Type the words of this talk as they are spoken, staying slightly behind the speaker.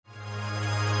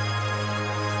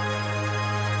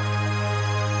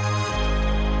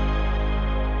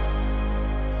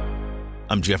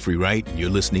I'm Jeffrey Wright, and you're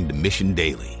listening to Mission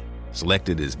Daily.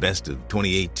 Selected as Best of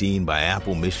 2018 by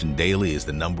Apple, Mission Daily is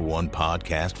the #1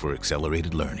 podcast for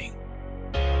accelerated learning.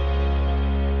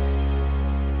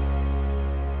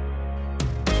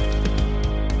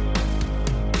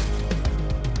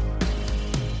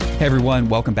 Hey everyone,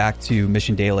 welcome back to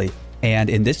Mission Daily. And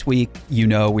in this week, we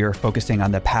are focusing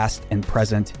on the past and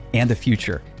present and the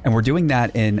future. And we're doing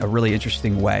that in a really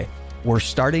interesting way. We're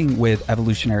starting with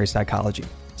evolutionary psychology.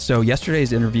 So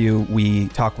yesterday's interview, we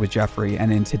talked with Jeffrey,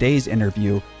 and in today's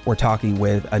interview, we're talking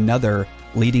with another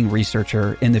leading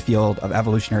researcher in the field of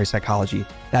evolutionary psychology.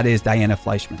 That is Diana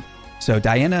Fleischman. So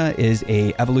Diana is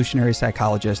an evolutionary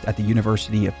psychologist at the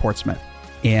University of Portsmouth,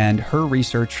 and her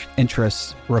research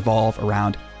interests revolve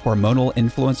around hormonal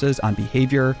influences on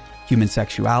behavior, human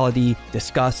sexuality,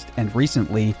 disgust, and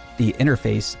recently, the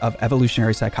interface of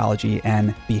evolutionary psychology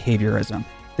and behaviorism.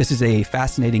 This is a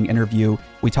fascinating interview.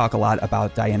 We talk a lot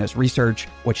about Diana's research,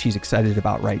 what she's excited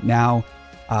about right now,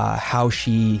 how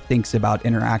she thinks about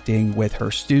interacting with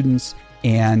her students,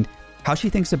 and how she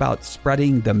thinks about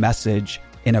spreading the message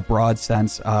in a broad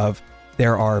sense of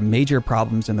there are major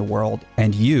problems in the world,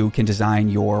 and you can design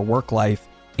your work life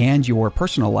and your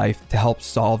personal life to help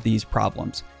solve these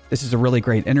problems. This is a really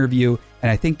great interview, and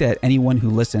I think that anyone who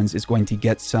listens is going to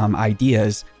get some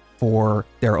ideas for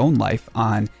their own life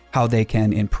on how they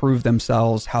can improve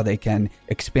themselves, how they can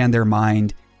expand their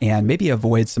mind, and maybe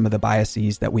avoid some of the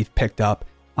biases that we've picked up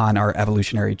on our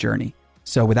evolutionary journey.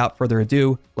 So without further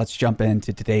ado, let's jump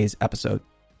into today's episode.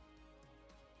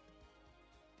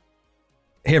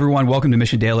 Hey everyone, welcome to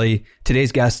Mission Daily.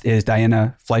 Today's guest is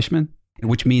Diana Fleischman,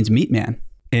 which means meat man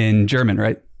in German,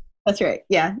 right? That's right.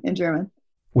 Yeah, in German.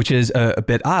 Which is a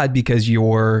bit odd because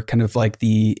you're kind of like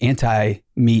the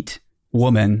anti-meat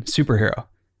woman superhero.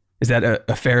 Is that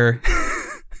a fair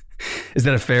is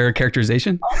that a fair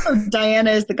characterization? Also, Diana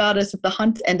is the goddess of the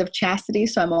hunt and of chastity.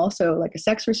 So I'm also like a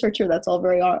sex researcher. That's all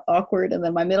very awkward. And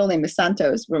then my middle name is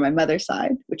Santos from my mother's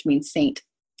side, which means saint.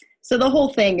 So the whole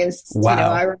thing is,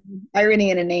 wow,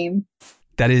 irony in a name.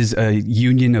 That is a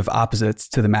union of opposites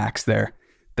to the max there.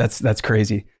 That's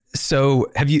crazy. So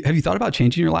have you thought about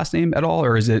changing your last name at all,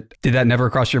 or did that never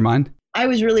cross your mind? I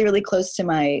was really, really close to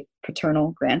my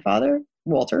paternal grandfather,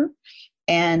 Walter.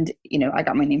 And, I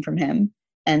got my name from him.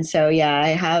 And so, yeah, I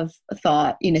have a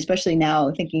thought, especially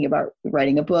now thinking about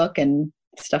writing a book and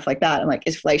stuff like that. I'm like,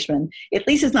 is Fleischman, at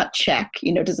least it's not Czech,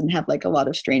 doesn't have like a lot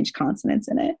of strange consonants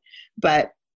in it.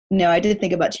 But no, I did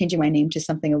think about changing my name to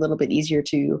something a little bit easier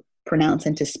to pronounce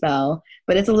and to spell,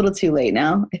 but it's a little too late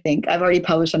now. I think I've already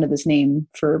published under this name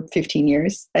for 15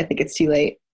 years. I think it's too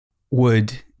late.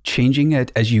 Would changing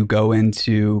it as you go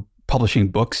into publishing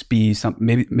books be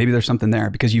something? Maybe there's something there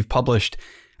because you've published,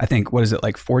 I think, what is it,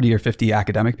 like 40 or 50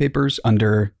 academic papers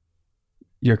under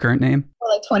your current name?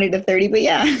 Well, like 20 to 30, but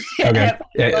yeah. Okay.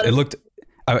 It looked.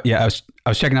 I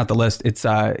was checking out the list.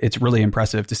 It's really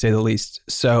impressive to say the least.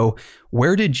 So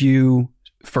where did you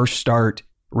first start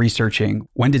researching?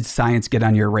 When did science get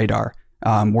on your radar?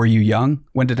 Were you young?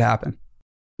 When did it happen?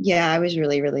 Yeah, I was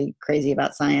really, really crazy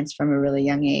about science from a really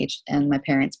young age. And my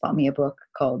parents bought me a book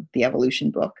called The Evolution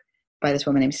Book by this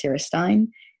woman named Sarah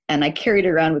Stein. And I carried it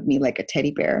around with me like a teddy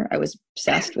bear. I was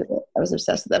obsessed with it. I was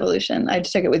obsessed with evolution. I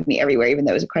just took it with me everywhere, even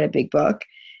though it was quite a big book.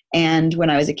 And when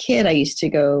I was a kid, I used to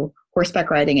go horseback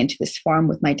riding into this farm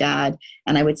with my dad,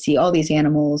 and I would see all these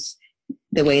animals,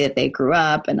 the way that they grew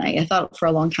up. And I thought for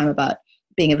a long time about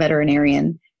being a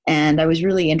veterinarian. And I was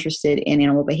really interested in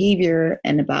animal behavior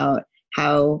and about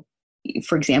how,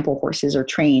 for example, horses are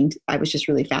trained. I was just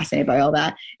really fascinated by all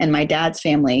that. And my dad's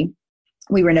family,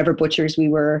 we were never butchers. We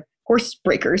were horse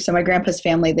breakers. So my grandpa's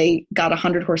family, they got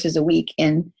 100 horses a week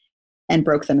in and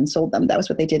broke them and sold them. That was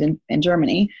what they did in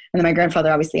Germany. And then my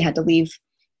grandfather obviously had to leave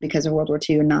because of World War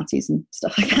II and Nazis and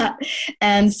stuff like that.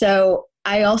 And so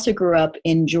I also grew up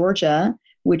in Georgia,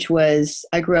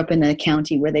 I grew up in a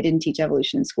county where they didn't teach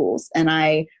evolution in schools. And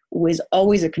I was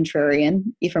always a contrarian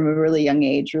from a really young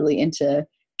age, really into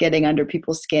getting under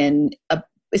people's skin,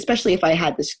 especially if I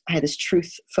had this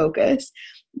truth focus.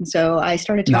 And so I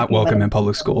started talking not welcome in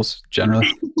public schools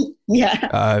generally.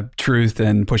 Yeah. Truth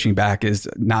and pushing back is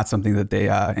not something that they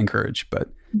encourage, but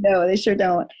no, they sure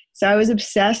don't. So I was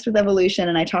obsessed with evolution,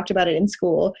 and I talked about it in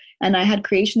school, and I had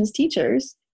creationist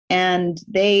teachers, and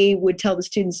they would tell the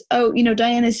students, oh,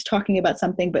 Diana's talking about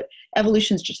something, but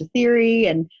evolution is just a theory.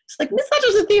 And it's like, it's not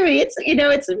just a theory. It's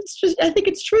just, I think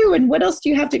it's true. And what else do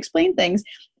you have to explain things?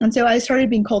 And so I started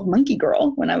being called Monkey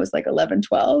Girl when I was like 11,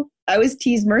 12. I was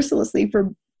teased mercilessly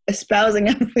for espousing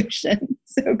evolution.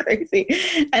 So crazy.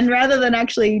 And rather than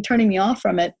actually turning me off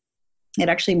from it, it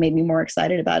actually made me more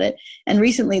excited about it. And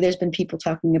recently there's been people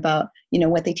talking about,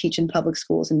 what they teach in public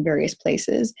schools in various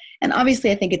places. And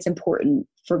obviously I think it's important,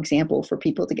 for example, for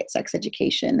people to get sex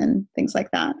education and things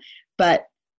like that. But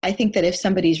I think that if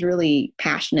somebody's really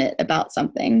passionate about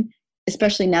something,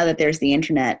 especially now that there's the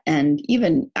internet, and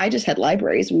even I just had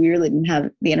libraries, we really didn't have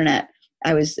the internet.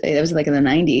 It was like in the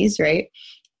 90s, right?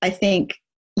 I think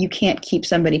you can't keep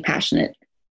somebody passionate,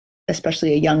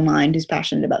 especially a young mind who's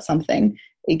passionate about something.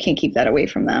 You can't keep that away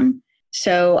from them.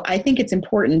 So I think it's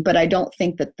important, but I don't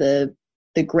think that the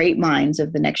great minds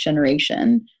of the next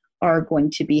generation are going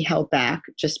to be held back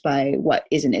just by what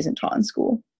is and isn't taught in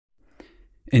school.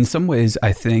 In some ways,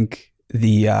 I think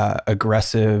the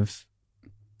aggressive,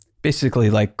 basically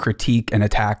like critique and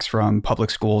attacks from public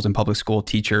schools and public school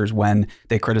teachers when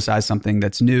they criticize something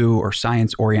that's new or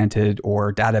science oriented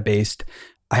or data based,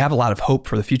 I have a lot of hope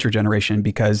for the future generation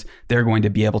because they're going to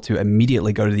be able to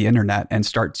immediately go to the internet and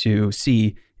start to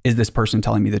see, is this person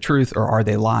telling me the truth or are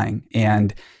they lying?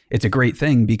 And it's a great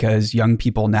thing because young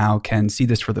people now can see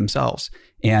this for themselves.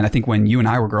 And I think when you and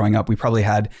I were growing up, we probably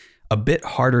had a bit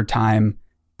harder time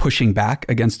pushing back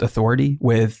against authority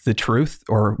with the truth,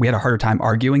 or we had a harder time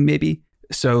arguing maybe.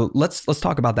 So let's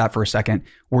talk about that for a second.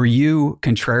 Were you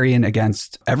contrarian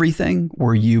against everything?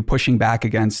 Were you pushing back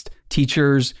against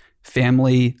teachers,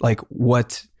 family? Like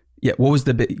what was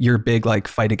your big like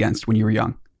fight against when you were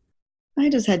young? I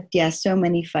just had, so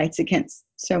many fights against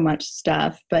so much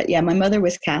stuff. But my mother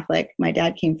was Catholic. My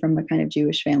dad came from a kind of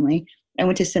Jewish family. I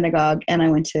went to synagogue and I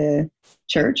went to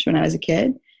church when I was a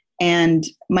kid. And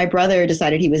my brother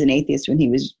decided he was an atheist when he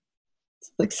was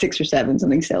like 6 or 7,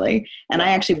 something silly. And I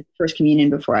actually was first communion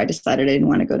before I decided I didn't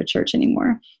want to go to church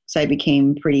anymore. So I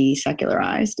became pretty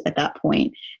secularized at that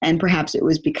point. And perhaps it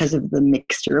was because of the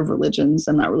mixture of religions.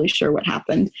 I'm not really sure what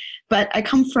happened. But I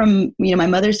come from, my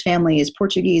mother's family is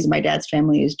Portuguese. My dad's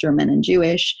family is German and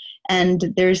Jewish.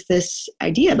 And there's this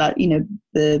idea about,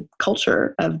 the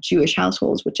culture of Jewish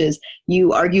households, which is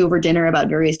you argue over dinner about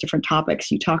various different topics,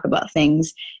 you talk about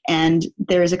things, and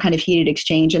there's a kind of heated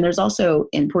exchange. And there's also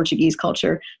in Portuguese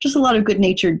culture, just a lot of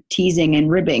good-natured teasing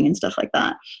and ribbing and stuff like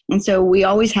that. And so we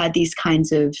always had these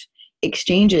kinds of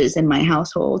exchanges in my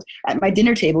household. At my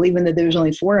dinner table, even though there was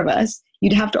only 4 of us,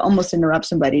 you'd have to almost interrupt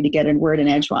somebody to get a word in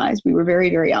edgewise. We were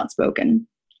very, very outspoken.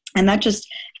 And that just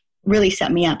really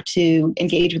set me up to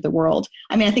engage with the world.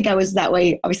 I mean, I think I was that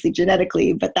way, obviously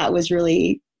genetically, but that was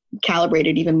really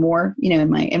calibrated even more,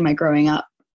 in my growing up.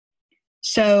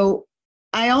 So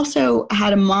I also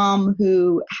had a mom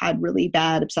who had really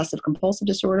bad obsessive compulsive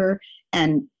disorder,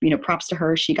 and, props to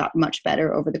her, she got much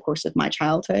better over the course of my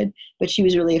childhood, but she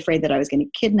was really afraid that I was going to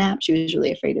get kidnapped. She was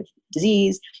really afraid of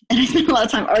disease. And I spent a lot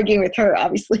of time arguing with her,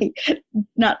 obviously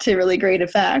not to really great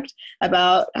effect,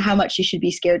 about how much she should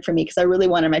be scared for me, because I really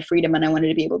wanted my freedom and I wanted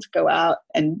to be able to go out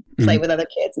and play with other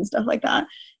kids and stuff like that.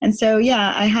 And so,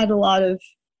 I had a lot of,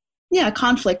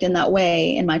 conflict in that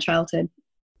way in my childhood.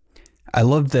 I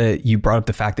love that you brought up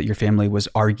the fact that your family was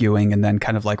arguing and then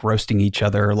kind of like roasting each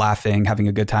other, laughing, having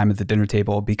a good time at the dinner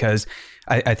table, because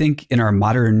I think in our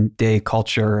modern day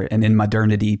culture and in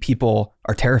modernity, people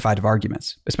are terrified of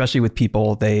arguments, especially with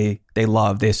people they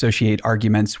love. They associate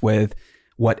arguments with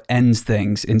what ends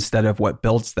things instead of what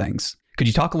builds things. Could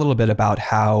you talk a little bit about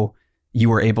how you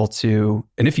were able to,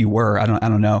 and if you were, I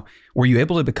don't know, were you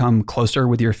able to become closer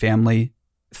with your family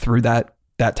through that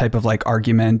type of like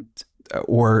argument,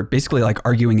 or basically like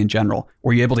arguing in general?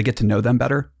 Were you able to get to know them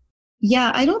better?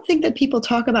 Yeah, I don't think that people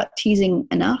talk about teasing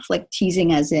enough, like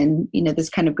teasing as in, this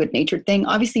kind of good-natured thing.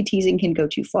 Obviously, teasing can go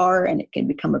too far and it can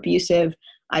become abusive.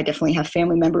 I definitely have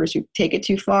family members who take it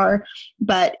too far.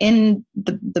 But in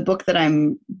the book that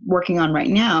I'm working on right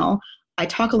now, I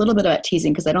talk a little bit about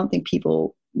teasing because I don't think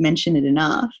people mention it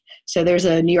enough. So there's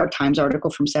a New York Times article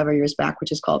from several years back,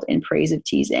 which is called In Praise of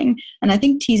Teasing. And I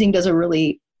think teasing does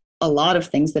a lot of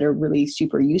things that are really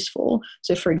super useful.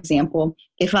 So for example,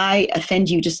 if I offend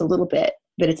you just a little bit,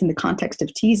 but it's in the context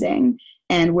of teasing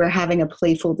and we're having a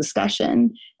playful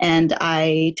discussion and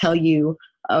I tell you,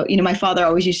 my father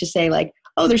always used to say like,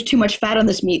 oh, there's too much fat on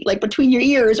this meat, like between your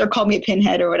ears, or call me a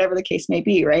pinhead or whatever the case may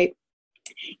be, right?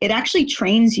 It actually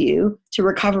trains you to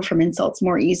recover from insults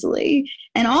more easily.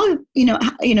 And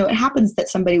it happens that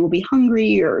somebody will be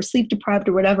hungry or sleep deprived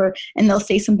or whatever, and they'll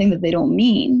say something that they don't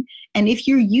mean. And if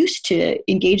you're used to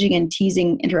engaging in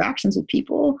teasing interactions with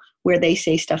people where they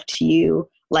say stuff to you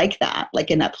like that,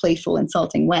 like in that playful,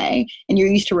 insulting way, and you're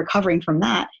used to recovering from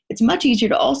that, it's much easier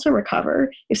to also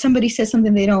recover if somebody says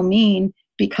something they don't mean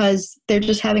because they're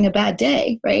just having a bad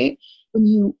day, right? When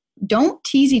you don't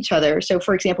tease each other. So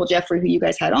for example, Jeffrey, who you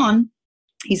guys had on,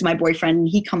 He's my boyfriend.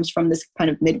 He comes from this kind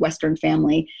of Midwestern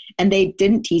family, and they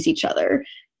didn't tease each other.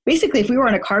 Basically, if we were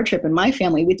on a car trip in my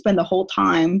family, we'd spend the whole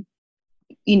time,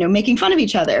 making fun of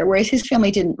each other, whereas his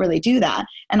family didn't really do that.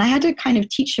 And I had to kind of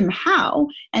teach him how.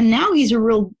 And now he's a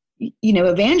real,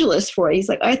 evangelist for it. He's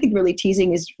like, I think really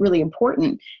teasing is really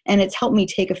important. And it's helped me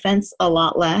take offense a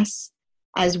lot less,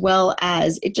 as well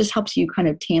as it just helps you kind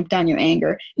of tamp down your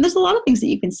anger. And there's a lot of things that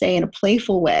you can say in a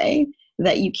playful way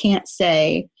that you can't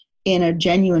say in a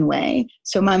genuine way.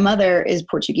 So my mother is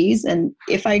Portuguese, and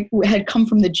if I had come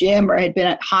from the gym or I had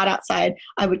been hot outside,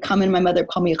 I would come and my mother would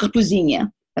call me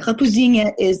raposinha. A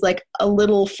raposinha is like a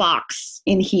little fox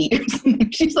in heat or something.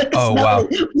 She's like a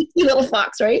little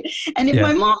fox, right? And if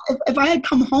my mom, if I had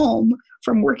come home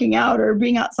from working out or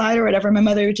being outside or whatever, my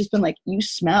mother would just been like, you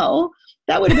smell.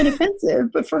 That would have been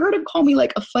offensive. But for her to call me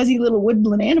like a fuzzy little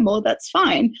woodland animal, that's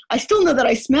fine. I still know that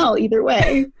I smell either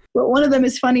way, but one of them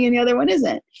is funny and the other one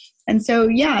isn't. And so,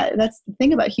 that's the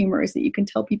thing about humor, is that you can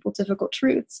tell people difficult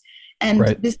truths. And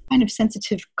this kind of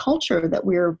sensitive culture that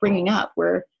we're bringing up,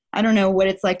 where I don't know what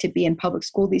it's like to be in public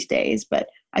school these days, but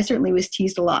I certainly was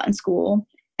teased a lot in school,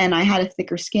 and I had a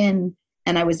thicker skin,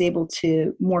 and I was able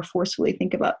to more forcefully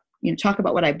think about, talk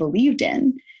about what I believed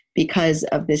in because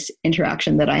of this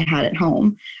interaction that I had at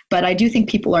home. But I do think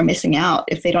people are missing out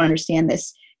if they don't understand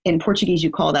this. In Portuguese,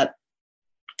 you call that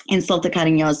insulta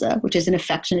carinhosa, which is an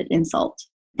affectionate insult.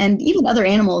 And even other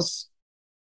animals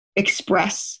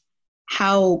express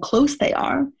how close they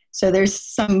are. So there's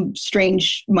some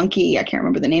strange monkey, I can't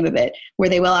remember the name of it, where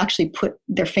they will actually put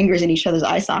their fingers in each other's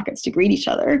eye sockets to greet each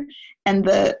other. And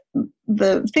the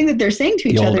thing that they're saying to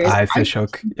each other is,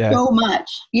 fishhook. So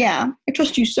much. Yeah. I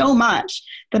trust you so much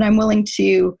that I'm willing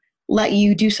to let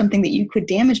you do something that you could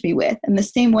damage me with. And the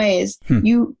same way is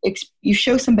you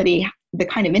show somebody the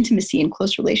kind of intimacy and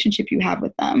close relationship you have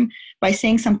with them by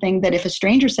saying something that if a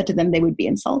stranger said to them, they would be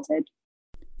insulted.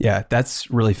 Yeah,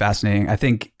 that's really fascinating. I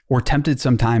think we're tempted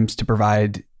sometimes to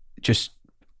provide just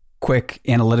quick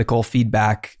analytical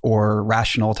feedback or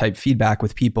rational type feedback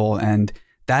with people. And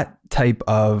that type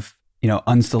of,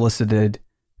 unsolicited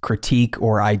critique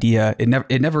or idea, it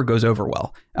never goes over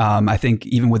well. I think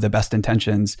even with the best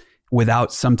intentions,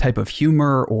 without some type of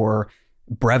humor or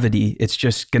brevity, it's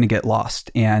just going to get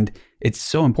lost. And it's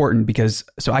so important because,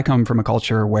 so I come from a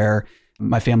culture where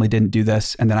my family didn't do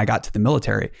this. And then I got to the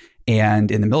military.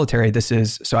 And in the military,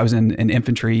 so I was in an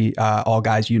infantry all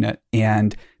guys unit.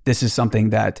 And this is something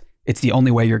that it's the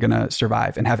only way you're going to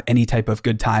survive and have any type of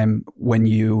good time when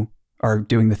you are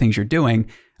doing the things you're doing,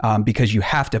 because you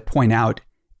have to point out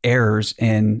errors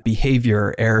in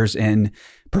behavior, errors in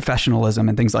professionalism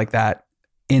and things like that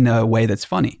in a way that's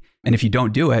funny. And if you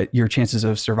don't do it, your chances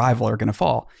of survival are going to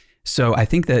fall. So I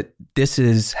think that this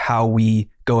is how we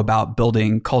go about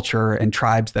building culture and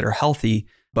tribes that are healthy.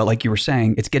 But like you were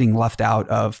saying, it's getting left out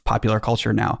of popular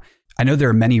culture now. I know there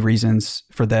are many reasons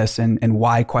for this and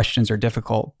why questions are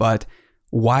difficult, but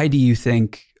why do you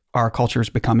think our culture is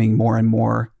becoming more and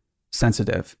more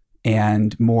sensitive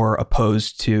and more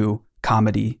opposed to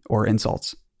comedy or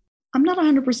insults? I'm not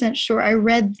 100% sure. I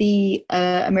read the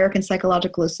American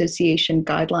Psychological Association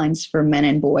guidelines for men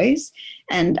and boys,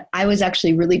 and I was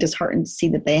actually really disheartened to see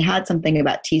that they had something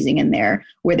about teasing in there,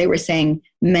 where they were saying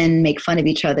men make fun of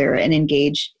each other and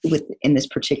engage in this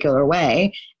particular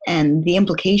way. And the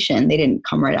implication, they didn't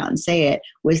come right out and say it,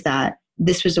 was that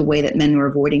this was a way that men were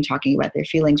avoiding talking about their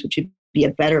feelings, which would be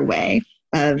a better way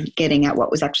of getting at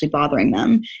what was actually bothering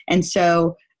them. And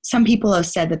so some people have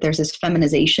said that there's this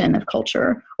feminization of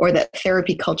culture, or that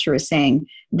therapy culture is saying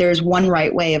there's one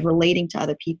right way of relating to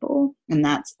other people, and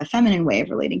that's a feminine way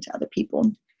of relating to other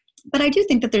people. But I do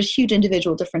think that there's huge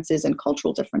individual differences and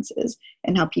cultural differences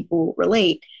in how people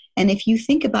relate. And if you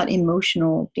think about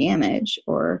emotional damage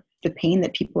or the pain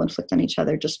that people inflict on each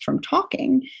other just from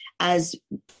talking as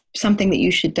something that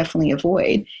you should definitely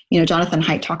avoid. Jonathan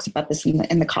Haidt talks about this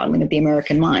in the Coddling of the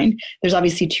American Mind. There's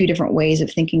obviously two different ways of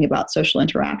thinking about social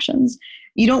interactions.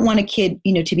 You don't want a kid,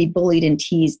 to be bullied and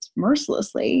teased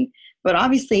mercilessly, but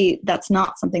obviously that's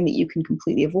not something that you can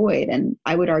completely avoid. And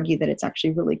I would argue that it's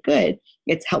actually really good.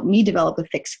 It's helped me develop a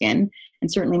thick skin,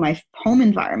 and certainly my home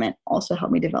environment also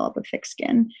helped me develop a thick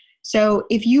skin. So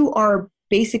if you are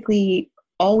basically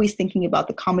always thinking about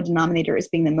the common denominator as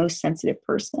being the most sensitive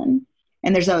person,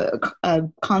 and there's a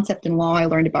concept in law I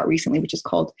learned about recently, which is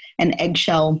called an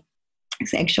eggshell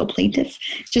plaintiff.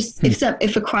 Just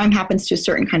if a crime happens to a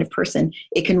certain kind of person,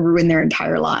 it can ruin their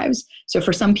entire lives. So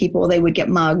for some people, they would get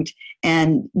mugged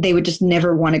and they would just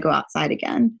never want to go outside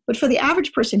again. But for the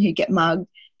average person who'd get mugged,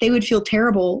 they would feel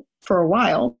terrible for a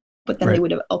while, but then they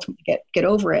would ultimately get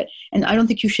over it. And I don't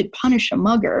think you should punish a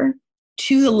mugger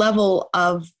to the level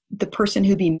of the person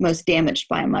who'd be most damaged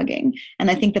by a mugging. And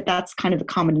I think that that's kind of the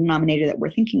common denominator that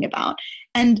we're thinking about.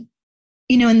 And,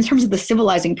 in terms of the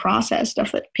civilizing process,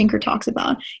 stuff that Pinker talks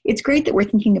about, it's great that we're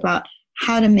thinking about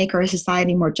how to make our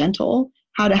society more gentle,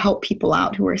 how to help people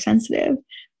out who are sensitive.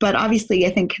 But obviously, I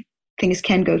think things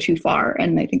can go too far,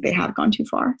 and I think they have gone too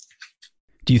far.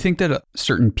 Do you think that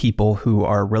certain people who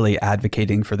are really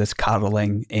advocating for this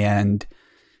coddling and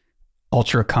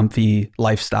ultra comfy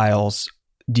lifestyles,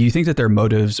 do you think that their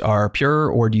motives are pure,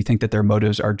 or do you think that their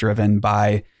motives are driven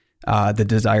by the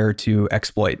desire to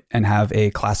exploit and have a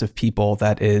class of people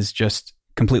that is just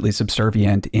completely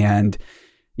subservient and,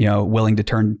 willing to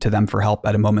turn to them for help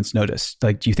at a moment's notice?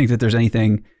 Like, do you think that there's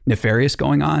anything nefarious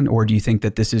going on, or do you think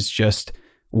that this is just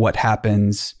what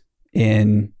happens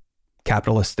in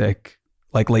capitalistic,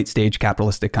 like late stage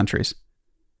capitalistic countries?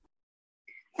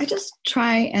 I just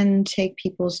try and take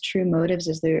people's true motives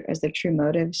as their true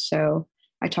motives. So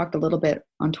I talked a little bit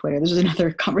on Twitter. This was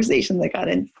another conversation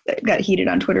that got heated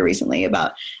on Twitter recently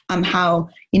about how,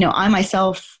 I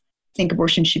myself think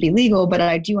abortion should be legal, but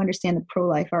I do understand the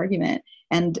pro-life argument.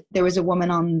 And there was a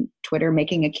woman on Twitter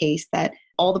making a case that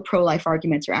all the pro-life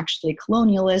arguments are actually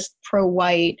colonialist,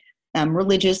 pro-white,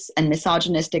 religious, and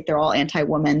misogynistic. They're all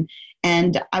anti-woman.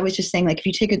 And I was just saying, like, if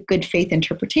you take a good faith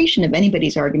interpretation of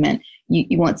anybody's argument,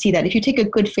 you won't see that. If you take a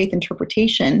good faith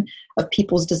interpretation of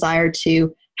people's desire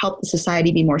to help the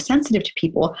society be more sensitive to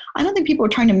people, I don't think people are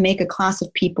trying to make a class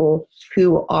of people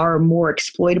who are more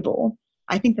exploitable.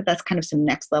 I think that that's kind of some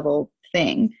next level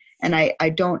thing. And I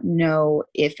don't know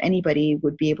if anybody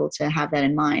would be able to have that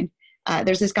in mind.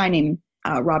 There's this guy named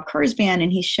Rob Kurzban,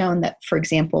 and he's shown that, for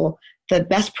example, the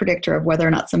best predictor of whether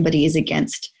or not somebody is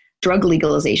against drug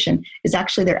legalization is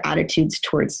actually their attitudes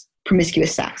towards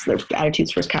promiscuous sex, their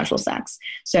attitudes towards casual sex.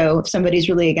 So if somebody's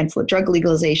really against drug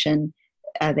legalization,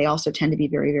 they also tend to be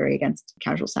very, very against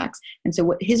casual sex. And so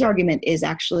what his argument is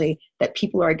actually that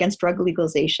people are against drug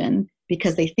legalization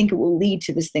because they think it will lead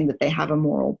to this thing that they have a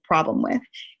moral problem with.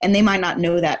 And they might not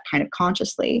know that kind of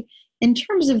consciously. In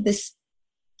terms of this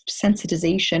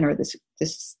sensitization or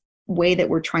this way that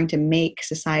we're trying to make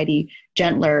society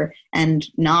gentler and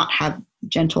not have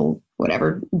gentle,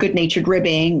 whatever, good-natured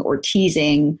ribbing or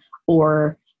teasing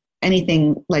or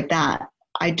anything like that,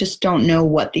 I just don't know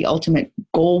what the ultimate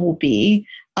goal will be,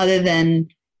 other than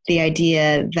the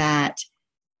idea that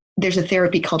there's a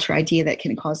therapy culture idea that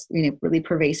can cause, really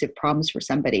pervasive problems for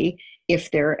somebody if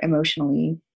they're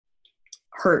emotionally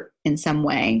hurt in some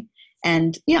way.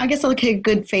 And, I guess I'll look at a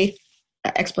good faith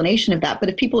explanation of that. But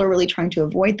if people are really trying to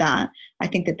avoid that, I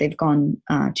think that they've gone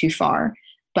too far.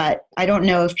 But I don't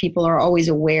know if people are always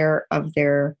aware of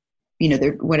their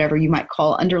whatever you might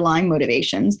call underlying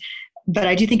motivations. But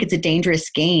I do think it's a dangerous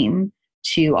game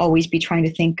to always be trying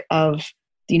to think of,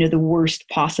 the worst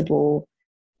possible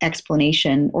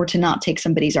explanation, or to not take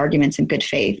somebody's arguments in good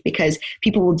faith, because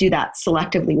people will do that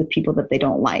selectively with people that they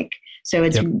don't like. So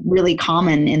it's really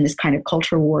common in this kind of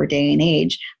culture war day and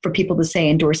age for people to say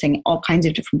endorsing all kinds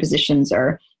of different positions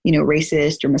are,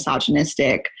 racist or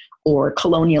misogynistic or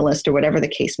colonialist or whatever the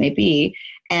case may be.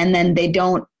 And then they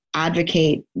don't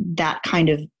advocate that kind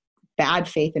of bad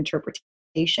faith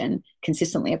interpretation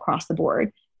consistently across the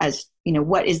board as,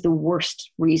 what is the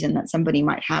worst reason that somebody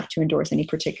might have to endorse any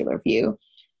particular view.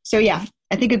 So yeah,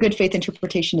 I think a good faith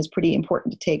interpretation is pretty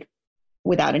important to take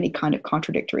without any kind of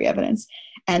contradictory evidence.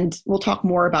 And we'll talk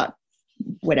more about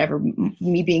whatever,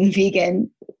 me being vegan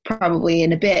probably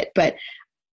in a bit, but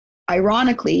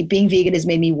ironically, being vegan has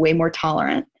made me way more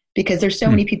tolerant because there's so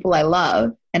many people I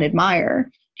love and admire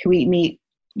who eat meat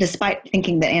despite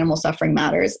thinking that animal suffering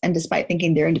matters, and despite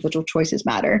thinking their individual choices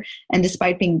matter, and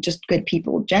despite being just good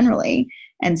people generally.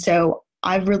 And so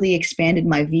I've really expanded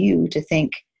my view to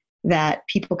think that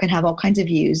people can have all kinds of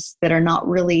views that are not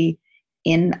really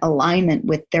in alignment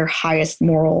with their highest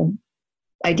moral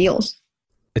ideals.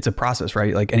 It's a process,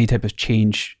 right? Like any type of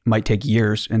change might take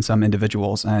years in some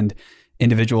individuals, and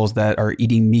individuals that are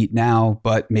eating meat now,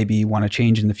 but maybe want to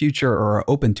change in the future or are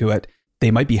open to it, they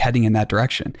might be heading in that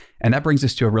direction. And that brings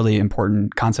us to a really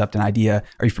important concept and idea.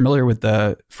 Are you familiar with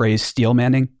the phrase steel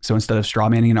manning? So instead of straw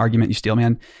manning an argument, you steel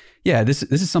man. Yeah, this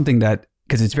is something that,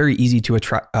 because it's very easy to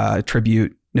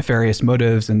attribute nefarious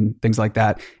motives and things like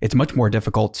that, it's much more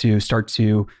difficult to start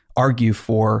to argue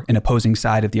for an opposing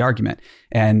side of the argument.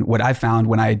 And what I've found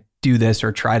when I do this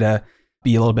or try to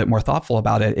be a little bit more thoughtful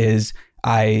about it is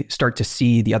I start to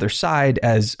see the other side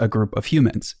as a group of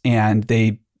humans, and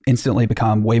they instantly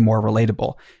become way more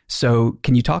relatable. So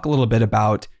can you talk a little bit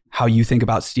about how you think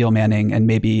about steel manning and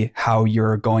maybe how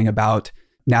you're going about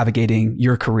navigating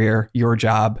your career, your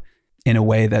job in a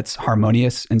way that's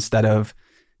harmonious instead of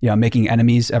making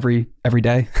enemies every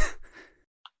day?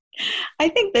 I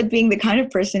think that being the kind of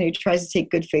person who tries to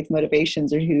take good faith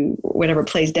motivations, or who whatever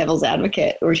plays devil's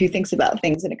advocate, or who thinks about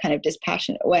things in a kind of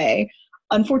dispassionate way,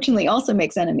 unfortunately also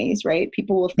makes enemies, right?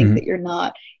 People will think that you're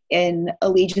not in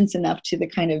allegiance enough to the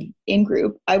kind of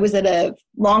in-group. I was at a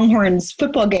Longhorns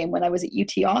football game when I was at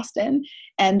UT Austin,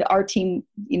 and our team,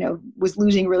 was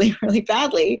losing really, really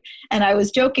badly. And I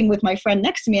was joking with my friend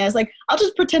next to me. I was like, I'll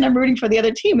just pretend I'm rooting for the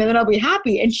other team and then I'll be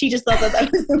happy. And she just thought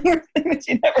that was the worst thing that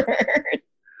she'd ever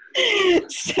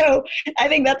heard. So I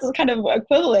think that's kind of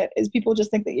equivalent, is people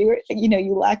just think that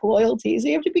you lack loyalty. So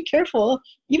you have to be careful.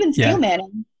 Even steel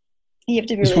manning, you have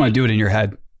to be You just want to do it in your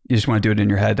head. You just want to do it in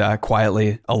your head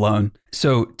quietly, alone.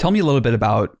 So tell me a little bit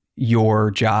about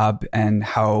your job and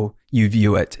how you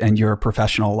view it and your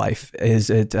professional life. Is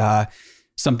it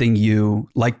something you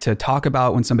like to talk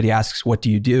about when somebody asks, what do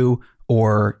you do?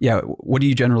 Or what do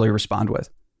you generally respond with?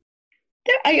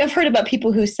 I've heard about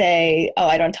people who say, oh,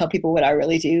 I don't tell people what I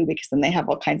really do, because then they have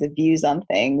all kinds of views on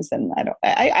things. And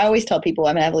I always tell people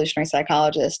I'm an evolutionary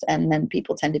psychologist, and then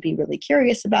people tend to be really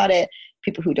curious about it.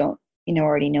 People who don't,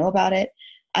 already know about it.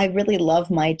 I really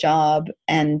love my job,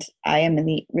 and I am in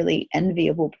the really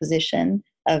enviable position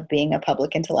of being a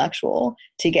public intellectual,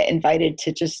 to get invited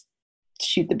to just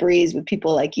shoot the breeze with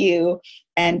people like you,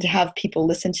 and to have people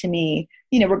listen to me,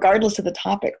 regardless of the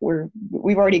topic.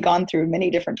 We've already gone through many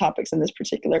different topics in this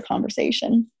particular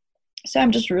conversation. So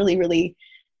I'm just really, really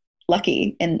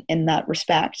lucky in that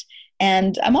respect.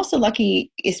 And I'm also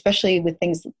lucky, especially with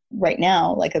things right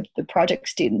now, like the project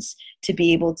students, to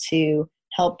be able to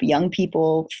help young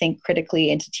people think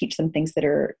critically and to teach them things that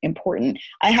are important.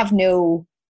 I have no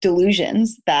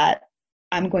delusions that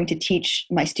I'm going to teach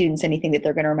my students anything that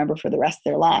they're going to remember for the rest of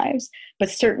their lives. But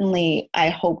certainly I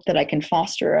hope that I can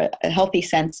foster a healthy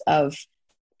sense of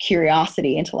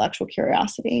curiosity, intellectual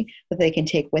curiosity, that they can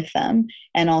take with them,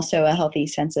 and also a healthy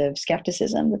sense of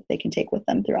skepticism that they can take with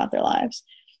them throughout their lives.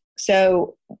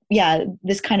 So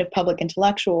this kind of public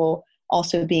intellectual,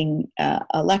 also being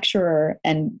a lecturer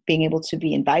and being able to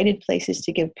be invited places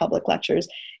to give public lectures.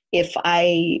 If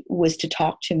I was to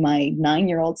talk to my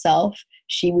 9-year-old self,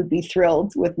 she would be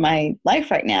thrilled with my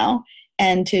life right now,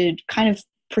 and to kind of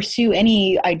pursue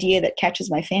any idea that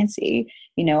catches my fancy.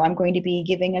 I'm going to be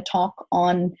giving a talk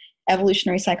on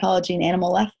evolutionary psychology and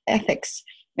animal ethics.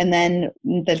 And then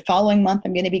the following month,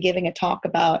 I'm going to be giving a talk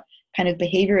about kind of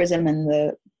behaviorism and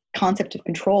the concept of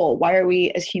control. Why are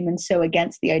we as humans so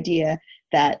against the idea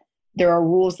that there are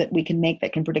rules that we can make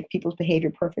that can predict people's behavior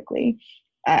perfectly?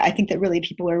 I think that really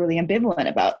people are really ambivalent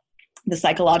about the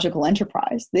psychological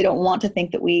enterprise. They don't want to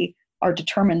think that we are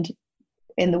determined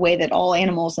in the way that all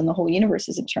animals and the whole universe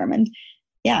is determined.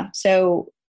 So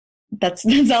that's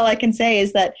all I can say,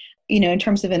 is that, in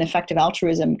terms of an effective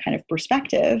altruism kind of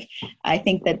perspective, I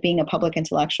think that being a public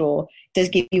intellectual does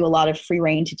give you a lot of free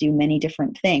rein to do many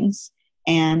different things.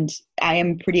 And I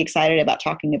am pretty excited about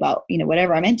talking about,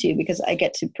 whatever I'm into, because I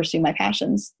get to pursue my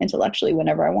passions intellectually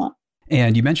whenever I want.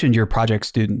 And you mentioned your project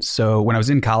students. So when I was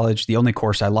in college, the only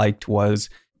course I liked was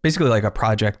basically like a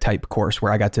project type course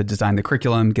where I got to design the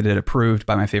curriculum, get it approved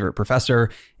by my favorite professor.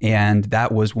 And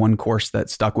that was one course that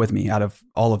stuck with me out of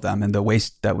all of them. And the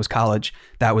waste that was college,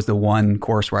 that was the one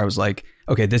course where I was like,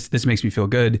 okay, this makes me feel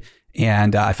good.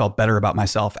 And I felt better about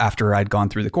myself after I'd gone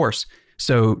through the course.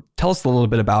 So tell us a little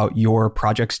bit about your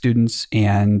project students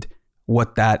and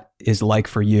what that is like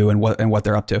for you, and what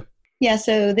they're up to. Yeah.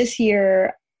 So this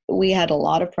year we had a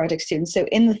lot of project students. So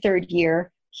in the third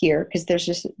year here, because there's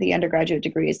just the undergraduate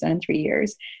degree is done in 3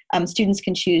 years, students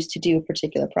can choose to do a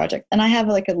particular project. And I have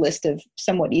like a list of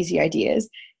somewhat easy ideas,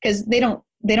 because they don't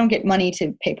get money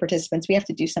to pay participants. We have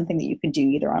to do something that you can do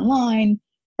either online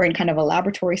or in kind of a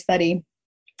laboratory study.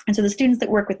 And so the students that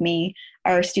work with me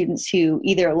are students who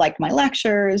either liked my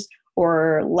lectures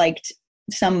or liked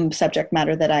some subject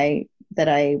matter that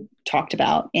I talked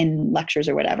about in lectures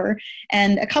or whatever.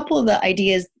 And a couple of the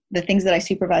ideas, the things that I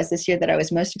supervised this year that I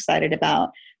was most excited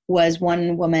about, was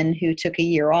one woman who took a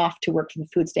year off to work for the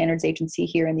Food Standards Agency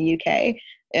here in the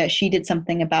UK. She did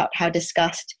something about how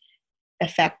disgust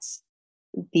affects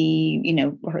the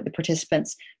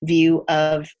participants' view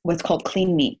of what's called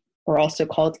clean meat, or also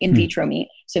called in vitro meat.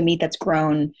 So meat that's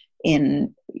grown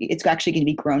it's actually going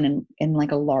to be grown in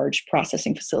like a large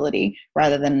processing facility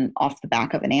rather than off the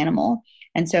back of an animal.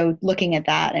 And so looking at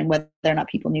that and whether or not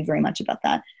people knew very much about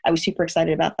that, I was super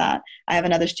excited about that. I have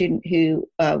another student who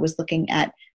was looking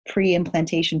at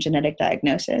pre-implantation genetic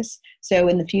diagnosis. So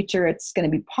in the future, it's going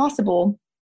to be possible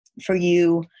for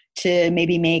you to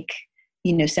maybe make,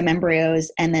 some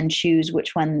embryos and then choose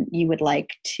which one you would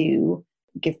like to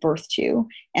give birth to.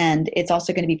 And it's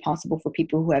also going to be possible for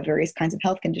people who have various kinds of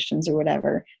health conditions or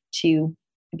whatever to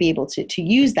be able to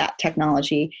use that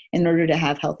technology in order to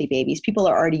have healthy babies. People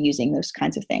are already using those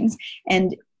kinds of things.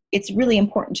 And it's really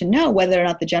important to know whether or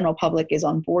not the general public is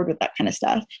on board with that kind of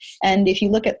stuff. And if you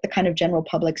look at the kind of general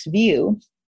public's view,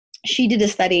 she did a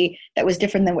study that was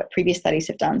different than what previous studies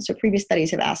have done. So previous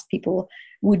studies have asked people,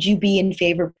 would you be in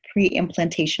favor of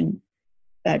pre-implantation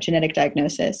genetic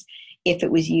diagnosis if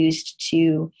it was used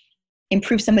to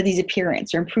improve somebody's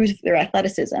appearance or improve their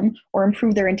athleticism or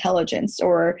improve their intelligence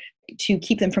or to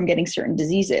keep them from getting certain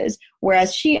diseases?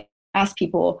 Whereas she asked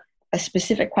people a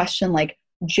specific question like,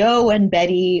 Joe and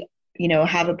Betty,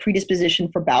 have a predisposition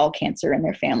for bowel cancer in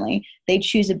their family. They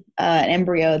choose an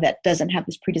embryo that doesn't have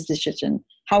this predisposition.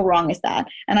 How wrong is that?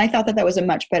 And I thought that was a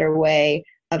much better way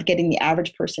of getting the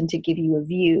average person to give you a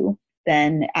view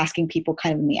than asking people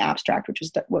kind of in the abstract, which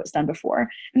was what was done before.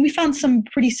 And we found some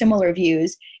pretty similar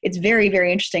views. It's very,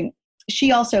 very interesting.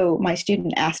 She also, my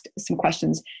student, asked some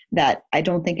questions that I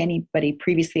don't think anybody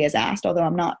previously has asked, although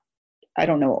I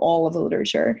don't know all of the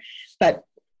literature. But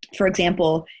for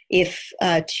example, if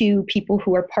two people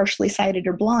who are partially sighted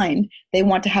or blind, they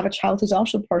want to have a child who's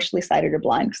also partially sighted or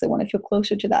blind because they want to feel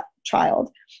closer to that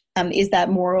child. Is that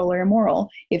moral or immoral?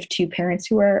 If two parents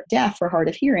who are deaf or hard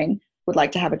of hearing would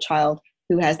like to have a child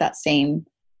who has that same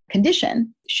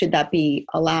condition, should that be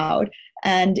allowed?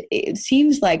 And it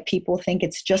seems like people think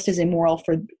it's just as immoral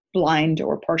for blind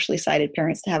or partially sighted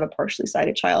parents to have a partially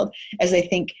sighted child as they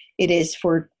think it is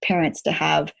for parents to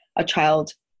have a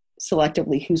child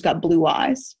selectively who's got blue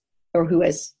eyes or who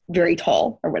is very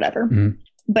tall or whatever. Mm.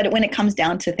 But when it comes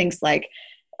down to things like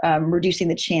reducing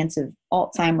the chance of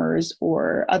Alzheimer's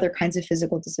or other kinds of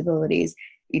physical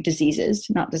diseases,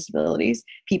 not disabilities,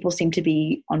 people seem to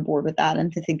be on board with that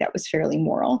and to think that was fairly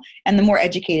moral. And the more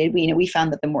educated we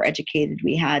found that the more educated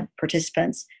we had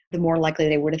participants, the more likely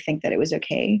they were to think that it was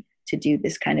okay to do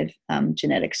this kind of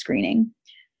genetic screening.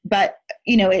 But,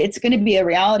 it's going to be a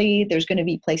reality. There's going to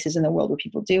be places in the world where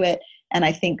people do it. And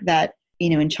I think that,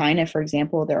 in China, for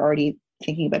example, they're already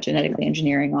thinking about genetically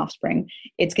engineering offspring.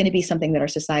 It's going to be something that our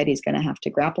society is going to have to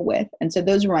grapple with. And so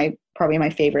those are probably my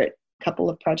favorite couple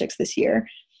of projects this year.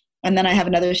 And then I have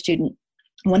another student.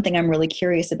 One thing I'm really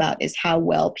curious about is how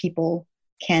well people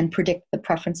can predict the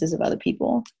preferences of other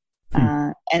people.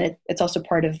 And it's also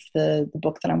part of the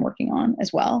book that I'm working on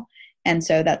as well. And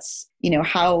so that's,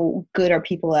 how good are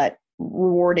people at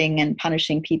rewarding and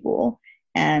punishing people?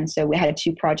 And so we had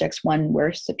two projects, one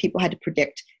where people had to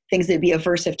predict things that would be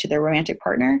aversive to their romantic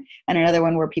partner, and another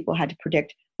one where people had to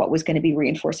predict what was going to be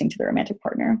reinforcing to their romantic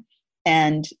partner.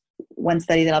 And one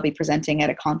study that I'll be presenting at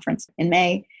a conference in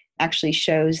May actually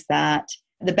shows that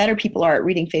the better people are at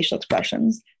reading facial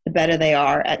expressions, the better they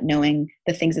are at knowing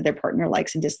the things that their partner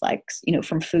likes and dislikes,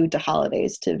 from food to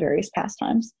holidays to various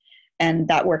pastimes. And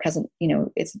that work hasn't,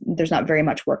 there's not very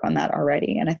much work on that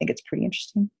already. And I think it's pretty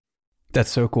interesting. That's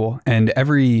so cool. And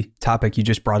every topic you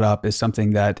just brought up is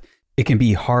something that it can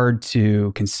be hard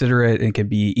to consider it. It can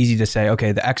be easy to say,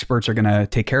 okay, the experts are going to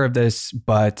take care of this.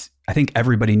 But I think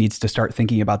everybody needs to start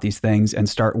thinking about these things and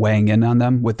start weighing in on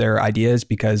them with their ideas,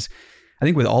 because I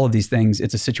think with all of these things,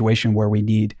 it's a situation where we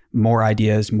need more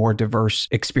ideas, more diverse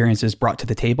experiences brought to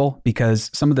the table, because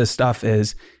some of this stuff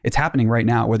it's happening right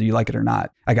now, whether you like it or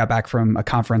not. I got back from a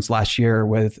conference last year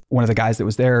with one of the guys that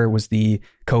was there, was the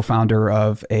co-founder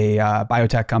of a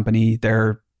biotech company.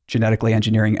 They're genetically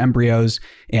engineering embryos,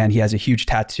 and he has a huge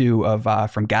tattoo of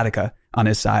from Gattaca on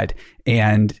his side.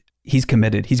 And he's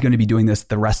committed. He's going to be doing this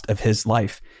the rest of his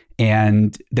life.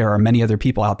 And there are many other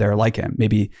people out there like him,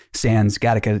 maybe sans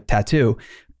Gattaca tattoo,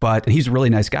 but he's a really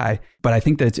nice guy. But I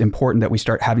think that it's important that we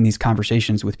start having these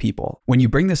conversations with people. When you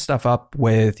bring this stuff up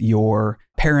with your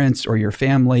parents or your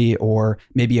family or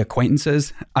maybe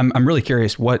acquaintances, I'm really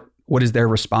curious, what is their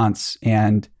response?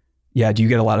 And yeah, do you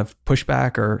get a lot of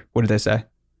pushback, or what do they say?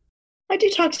 I do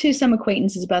talk to some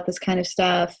acquaintances about this kind of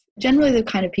stuff. Generally, the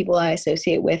kind of people I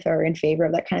associate with are in favor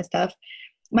of that kind of stuff.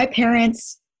 My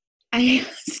parents, I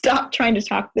stopped trying to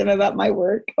talk to them about my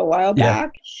work a while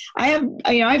back. Yeah.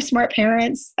 I have smart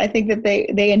parents. I think that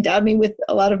they endowed me with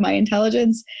a lot of my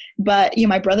intelligence. But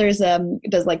my brother's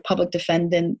does like public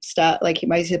defendant stuff. Like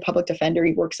he's a public defender.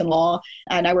 He works in law,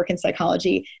 and I work in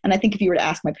psychology. And I think if you were to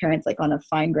ask my parents, like on a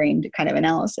fine-grained kind of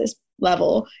analysis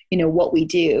level, what we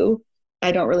do,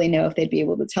 I don't really know if they'd be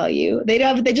able to tell you. They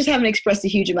just haven't expressed a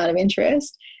huge amount of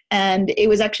interest. And it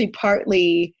was actually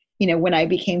partly, when I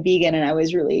became vegan and I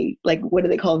was really like, what do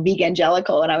they call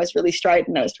vegangelical? And I was really strident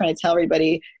and I was trying to tell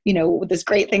everybody, this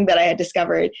great thing that I had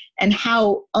discovered and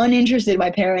how uninterested my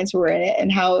parents were in it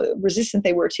and how resistant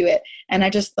they were to it. And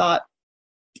I just thought,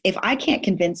 if I can't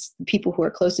convince the people who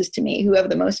are closest to me, who have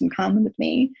the most in common with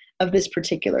me, of this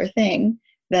particular thing,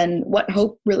 then what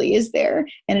hope really is there?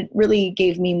 And it really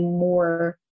gave me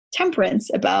more temperance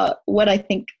about what I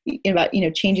think about,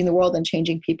 changing the world and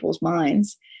changing people's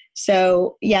minds.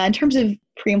 So yeah, in terms of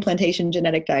pre-implantation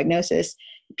genetic diagnosis,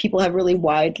 people have really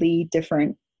widely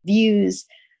different views.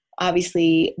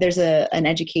 Obviously, there's an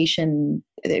education,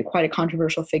 quite a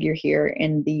controversial figure here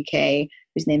in the UK,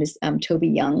 whose name is Toby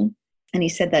Young. And he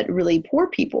said that really poor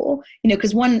people,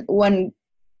 because one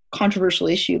controversial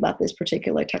issue about this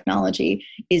particular technology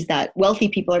is that wealthy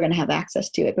people are going to have access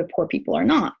to it, but poor people are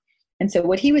not. And so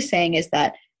what he was saying is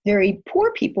that very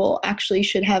poor people actually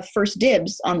should have first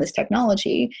dibs on this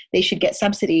technology. They should get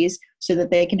subsidies so that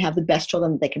they can have the best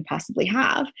children that they can possibly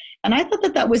have. And I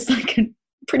thought that was like a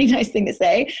pretty nice thing to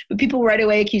say, but people right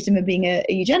away accused him of being a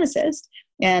eugenicist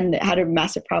and had a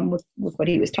massive problem with what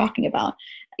he was talking about.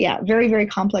 Yeah, very, very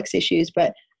complex issues,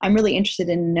 but I'm really interested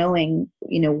in knowing,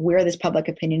 where this public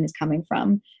opinion is coming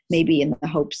from, maybe in the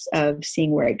hopes of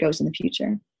seeing where it goes in the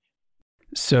future.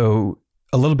 So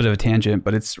a little bit of a tangent,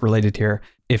 but it's related here.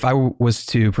 If I was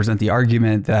to present the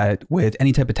argument that with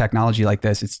any type of technology like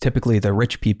this, it's typically the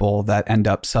rich people that end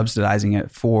up subsidizing it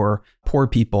for poor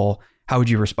people, how would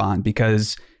you respond?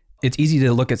 Because it's easy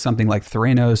to look at something like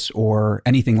Theranos or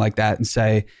anything like that and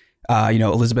say,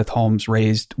 Elizabeth Holmes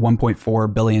raised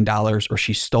 $1.4 billion or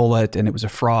she stole it and it was a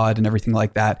fraud and everything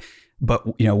like that. But,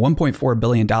 $1.4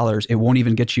 billion, it won't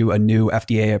even get you a new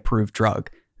FDA approved drug.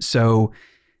 So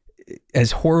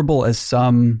as horrible as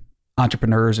some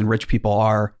entrepreneurs and rich people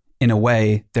are, in a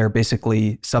way, they're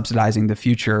basically subsidizing the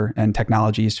future and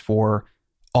technologies for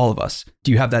all of us.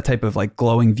 Do you have that type of like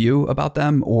glowing view about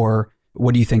them? Or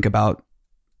what do you think about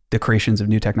the creations of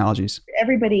new technologies?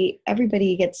 Everybody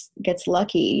gets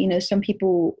lucky. Some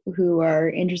people who are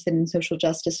interested in social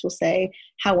justice will say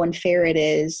how unfair it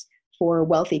is for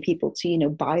wealthy people to,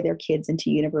 buy their kids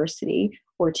into university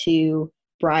or to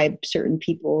bribe certain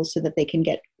people so that they can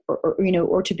get,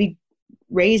 or to be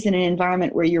raised in an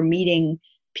environment where you're meeting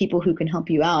people who can help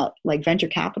you out, like venture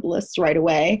capitalists right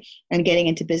away and getting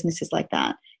into businesses like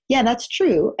that. Yeah, that's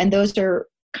true. And those are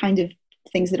kind of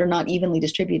things that are not evenly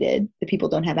distributed that people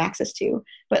don't have access to.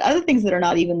 But other things that are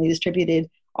not evenly distributed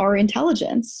are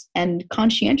intelligence and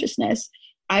conscientiousness.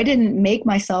 I didn't make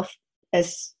myself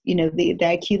as, the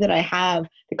IQ that I have,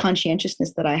 the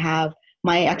conscientiousness that I have,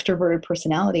 my extroverted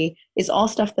personality is all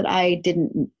stuff that I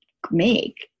didn't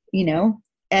make,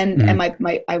 and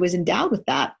I was endowed with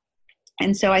that.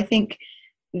 And so I think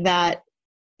that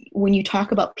when you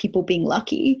talk about people being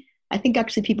lucky, I think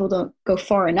actually people don't go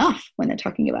far enough when they're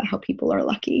talking about how people are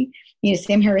lucky.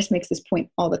 Sam Harris makes this point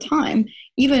all the time.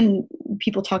 Even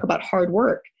people talk about hard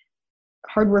work.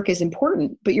 Hard work is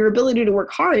important, but your ability to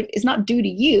work hard is not due to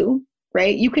you,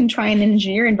 right? You can try and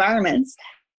engineer environments.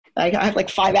 I have like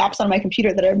 5 apps on my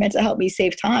computer that are meant to help me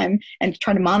save time and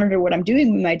try to monitor what I'm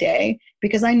doing with my day,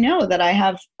 because I know that I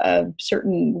have a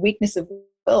certain weakness of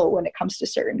will when it comes to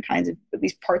certain kinds of, at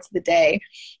least parts of the day,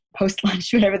 post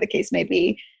lunch, whatever the case may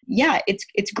be. Yeah,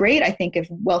 it's great, I think, if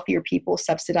wealthier people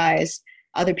subsidize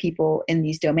other people in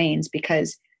these domains,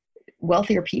 because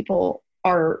wealthier people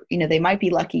are, they might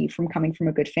be lucky from coming from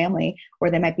a good family, or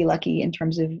they might be lucky in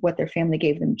terms of what their family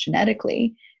gave them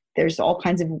genetically. There's all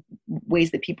kinds of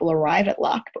ways that people arrive at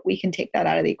luck, but we can take that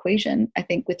out of the equation, I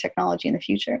think, with technology in the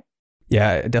future.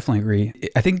 Yeah, I definitely agree.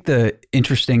 I think the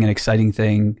interesting and exciting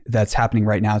thing that's happening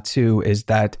right now too is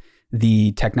that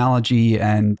the technology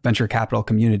and venture capital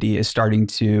community is starting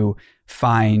to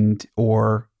find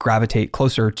or gravitate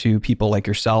closer to people like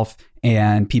yourself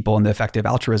and people in the effective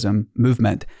altruism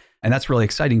movement. And that's really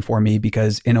exciting for me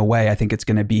because in a way, I think it's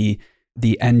going to be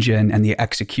the engine and the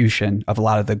execution of a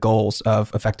lot of the goals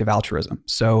of effective altruism.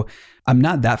 So I'm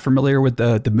not that familiar with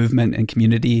the movement and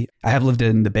community. I have lived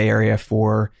in the Bay Area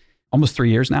for almost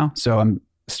 3 years now. So I'm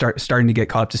starting to get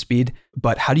caught up to speed.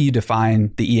 But how do you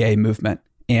define the EA movement?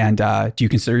 And do you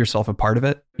consider yourself a part of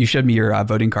it? You showed me your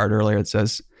voting card earlier. It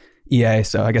says EA.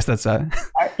 So I guess that's yeah,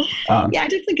 I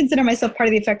definitely consider myself part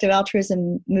of the effective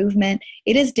altruism movement.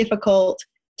 It is difficult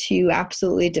to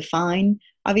absolutely define.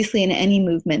 Obviously, in any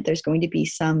movement, there's going to be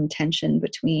some tension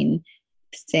between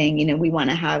saying, we want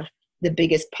to have the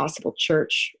biggest possible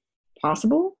church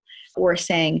possible, or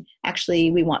saying,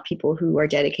 actually, we want people who are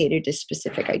dedicated to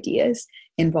specific ideas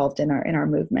involved in our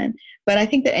movement. But I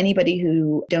think that anybody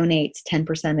who donates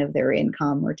 10% of their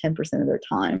income or 10% of their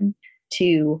time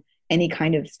to any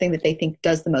kind of thing that they think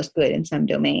does the most good in some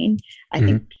domain, I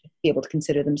think be able to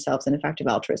consider themselves an effective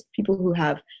altruist. People who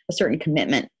have a certain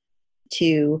commitment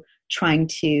to trying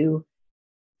to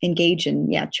engage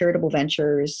in charitable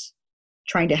ventures,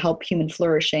 trying to help human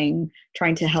flourishing,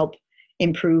 trying to help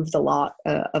improve the lot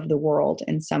of the world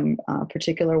in some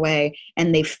particular way.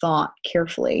 And they've thought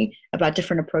carefully about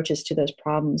different approaches to those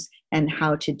problems and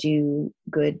how to do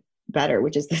good better,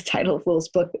 which is the title of Will's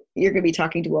book. You're going to be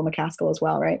talking to Will MacAskill as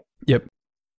well, right? Yep.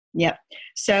 Yep.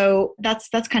 So that's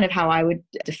kind of how I would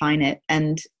define it.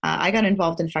 And I got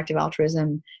involved in effective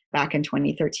altruism back in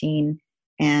 2013.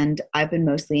 And I've been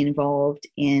mostly involved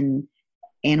in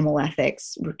animal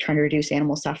ethics. We're trying to reduce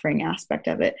animal suffering aspect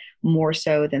of it more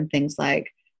so than things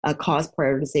like cause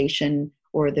prioritization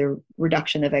or the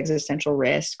reduction of existential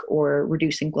risk or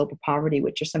reducing global poverty,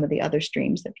 which are some of the other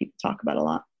streams that people talk about a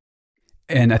lot.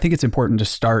 And I think it's important to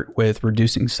start with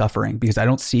reducing suffering, because I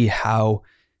don't see how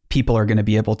people are going to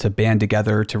be able to band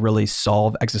together to really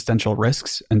solve existential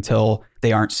risks until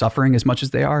they aren't suffering as much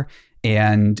as they are.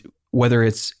 And whether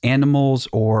it's animals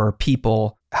or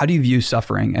people, how do you view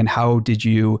suffering, and how did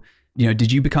you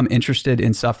become interested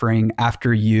in suffering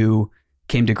after you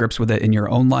came to grips with it in your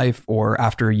own life, or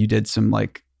after you did some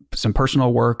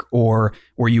personal work, or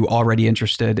were you already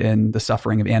interested in the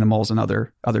suffering of animals and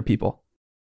other people?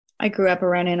 I grew up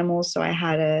around animals, so I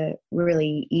had a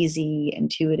really easy,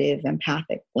 intuitive,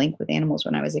 empathic link with animals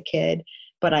when I was a kid.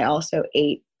 But I also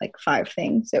ate like 5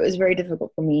 things. So it was very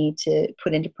difficult for me to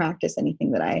put into practice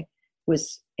anything that I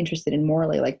was interested in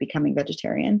morally, like becoming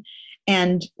vegetarian.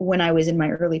 And when I was in my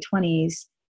early 20s,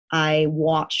 I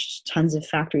watched tons of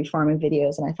factory farming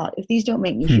videos, and I thought, if these don't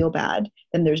make me feel bad,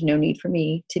 then there's no need for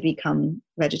me to become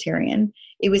vegetarian.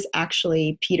 It was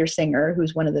actually Peter Singer,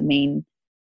 who's one of the main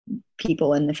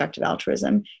people in effective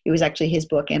altruism. It was actually his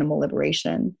book, Animal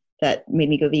Liberation, that made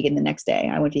me go vegan the next day.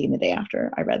 I went vegan the day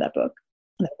after I read that book,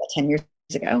 about 10 years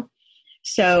ago.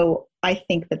 So I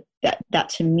think that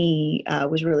to me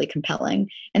was really compelling.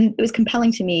 And it was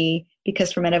compelling to me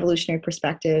because from an evolutionary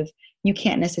perspective, you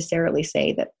can't necessarily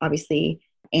say that obviously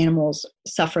animals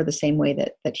suffer the same way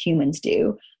that humans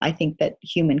do. I think that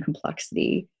human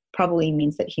complexity probably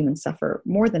means that humans suffer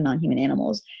more than non-human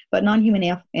animals. But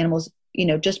non-human animals,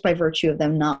 just by virtue of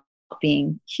them not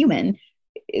being human,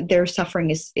 their suffering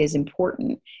is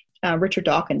important. Richard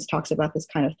Dawkins talks about this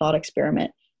kind of thought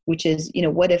experiment, which is,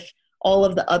 what if all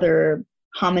of the other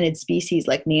hominid species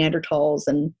like Neanderthals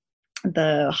and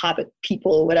the Hobbit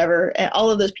people, whatever,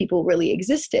 all of those people really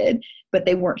existed, but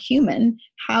they weren't human?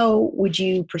 How would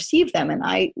you perceive them? And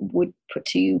I would put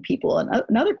to people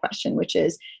another question, which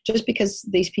is, just because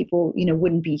these people,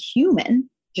 wouldn't be human,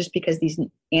 just because these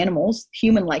animals,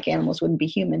 human-like animals, wouldn't be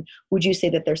human, would you say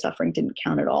that their suffering didn't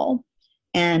count at all?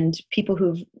 And people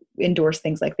who've endorsed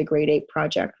things like the Great Ape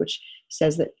Project, which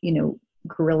says that,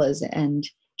 gorillas and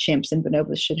chimps and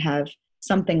bonobos should have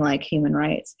something like human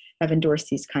rights, have endorsed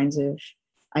these kinds of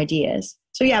ideas.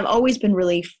 So yeah, I've always been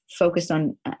really focused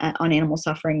on animal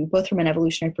suffering, both from an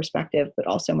evolutionary perspective, but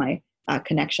also my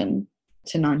connection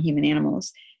to non-human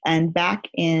animals. And back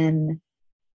in,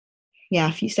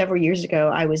 several years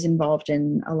ago, I was involved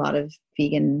in a lot of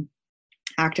vegan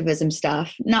activism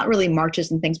stuff, not really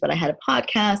marches and things, but I had a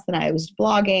podcast and I was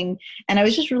blogging, and I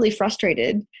was just really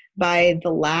frustrated by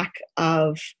the lack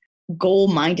of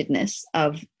goal-mindedness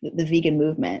of the vegan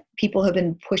movement. People have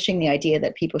been pushing the idea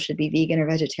that people should be vegan or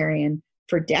vegetarian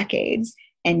for decades,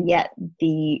 and yet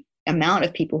the amount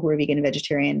of people who are vegan and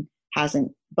vegetarian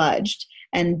hasn't budged.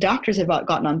 And doctors have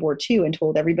gotten on board too and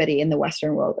told everybody in the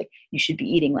Western world, like, you should be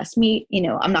eating less meat.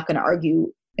 I'm not going to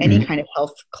argue any kind of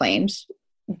health claims,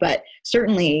 but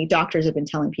certainly doctors have been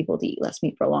telling people to eat less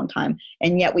meat for a long time.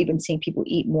 And yet we've been seeing people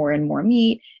eat more and more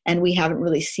meat, and we haven't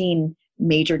really seen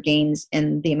major gains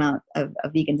in the amount of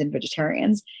vegans and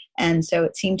vegetarians. And so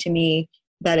it seemed to me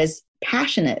that as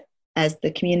passionate as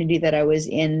the community that I was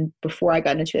in before I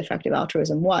got into effective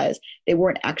altruism was, they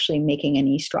weren't actually making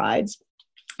any strides.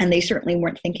 And they certainly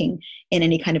weren't thinking in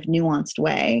any kind of nuanced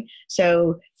way.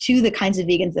 So to the kinds of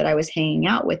vegans that I was hanging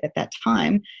out with at that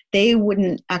time, they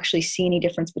wouldn't actually see any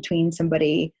difference between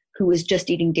somebody who was just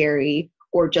eating dairy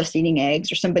or just eating eggs,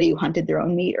 or somebody who hunted their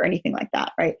own meat or anything like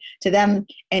that, right? To them,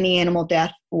 any animal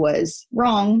death was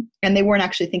wrong, and they weren't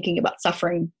actually thinking about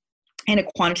suffering in a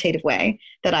quantitative way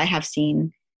that I have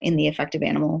seen in the effective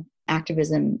animal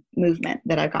activism movement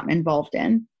that I've gotten involved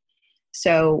in.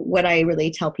 So what I really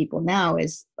tell people now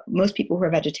is most people who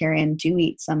are vegetarian do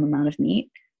eat some amount of meat.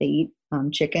 They eat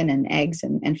chicken and eggs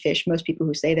and fish. Most people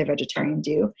who say they're vegetarian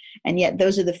do. And yet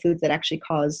those are the foods that actually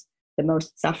cause the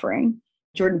most suffering.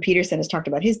 Jordan Peterson has talked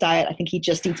about his diet. I think he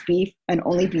just eats beef and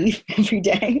only beef every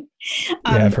day.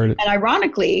 I've heard it. And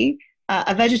ironically,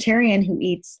 a vegetarian who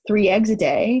eats 3 eggs a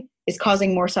day is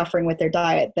causing more suffering with their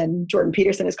diet than Jordan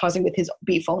Peterson is causing with his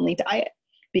beef-only diet,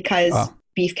 because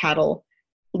beef cattle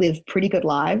live pretty good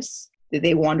lives.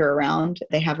 they wander around.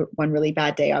 They have one really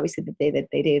bad day, obviously the day that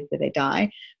they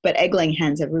die. But egg-laying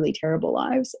hens have really terrible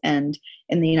lives. And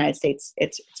in the United States,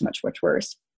 it's much, much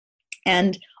worse.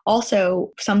 And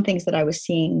also some things that I was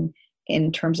seeing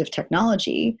in terms of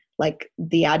technology, like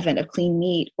the advent of clean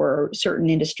meat or certain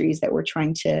industries that were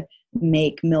trying to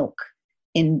make milk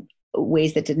in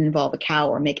ways that didn't involve a cow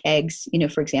or make eggs.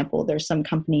 For example, there's some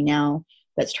company now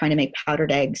that's trying to make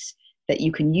powdered eggs that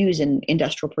you can use in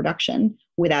industrial production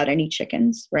without any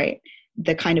chickens, right?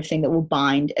 The kind of thing that will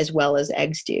bind as well as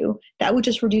eggs do. That would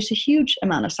just reduce a huge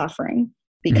amount of suffering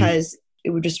because it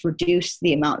would just reduce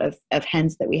the amount of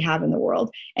hens that we have in the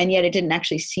world. And yet it didn't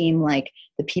actually seem like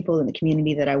the people in the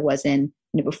community that I was in,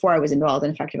 before I was involved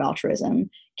in effective altruism,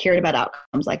 cared about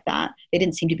outcomes like that. They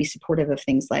didn't seem to be supportive of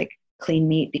things like clean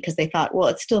meat because they thought, well,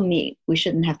 it's still meat. We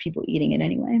shouldn't have people eating it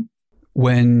anyway.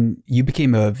 When you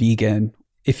became a vegan,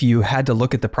 if you had to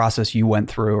look at the process you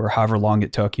went through or however long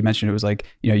it took, you mentioned it was like,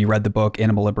 you read the book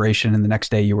Animal Liberation and the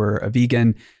next day you were a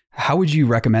vegan. How would you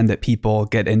recommend that people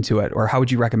get into it, or how would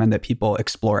you recommend that people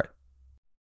explore it?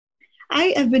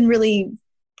 I have been really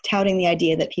touting the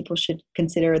idea that people should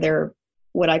consider their,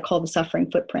 what I call the suffering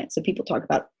footprint. So people talk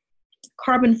about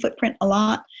carbon footprint a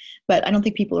lot, but I don't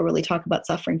think people really talk about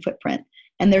suffering footprint.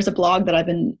 And there's a blog that I've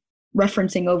been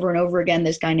referencing over and over again,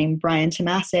 this guy named Brian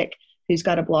Tomasic, who's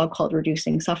got a blog called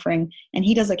Reducing Suffering. And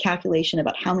he does a calculation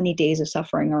about how many days of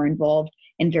suffering are involved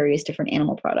in various different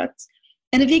animal products.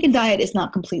 And a vegan diet is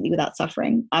not completely without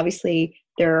suffering. Obviously,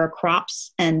 there are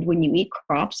crops, and when you eat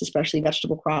crops, especially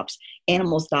vegetable crops,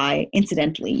 animals die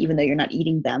incidentally, even though you're not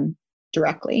eating them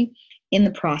directly, in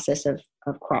the process of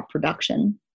crop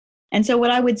production. And so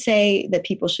what I would say that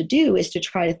people should do is to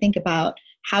try to think about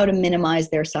how to minimize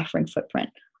their suffering footprint.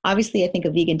 Obviously, I think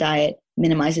a vegan diet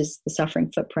minimizes the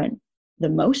suffering footprint the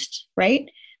most, right?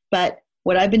 But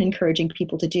what I've been encouraging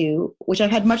people to do, which I've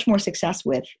had much more success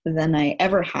with than I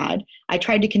ever had, I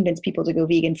tried to convince people to go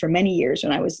vegan for many years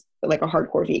when I was like a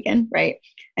hardcore vegan, right?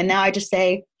 And now I just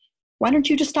say, why don't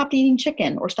you just stop eating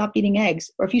chicken or stop eating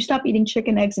eggs? Or if you stop eating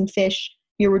chicken, eggs, and fish,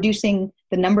 you're reducing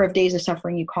the number of days of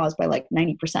suffering you cause by like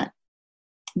 90%,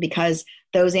 because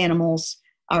those animals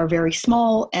are very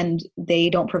small and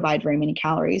they don't provide very many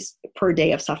calories per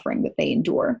day of suffering that they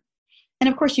endure. And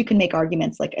of course, you can make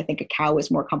arguments like, I think a cow is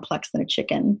more complex than a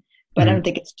chicken, but I don't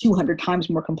think it's 200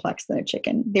 times more complex than a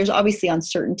chicken. There's obviously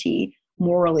uncertainty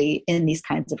morally in these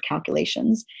kinds of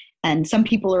calculations. And some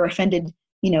people are offended,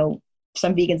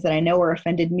 some vegans that I know are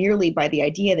offended merely by the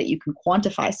idea that you can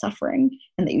quantify suffering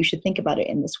and that you should think about it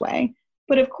in this way.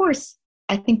 But of course,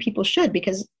 I think people should,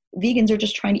 because vegans are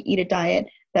just trying to eat a diet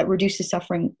that reduces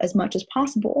suffering as much as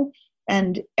possible.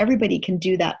 And everybody can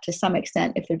do that to some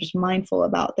extent if they're just mindful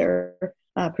about their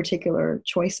particular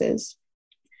choices.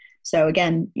 So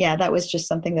again, that was just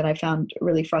something that I found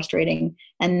really frustrating.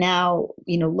 And now,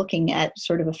 looking at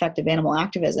sort of effective animal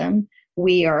activism,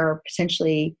 we are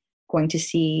potentially going to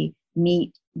see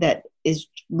meat that is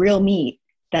real meat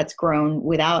that's grown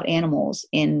without animals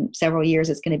in several years.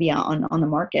 It's going to be out on the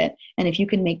market. And if you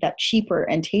can make that cheaper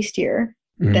and tastier,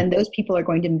 then those people are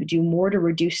going to do more to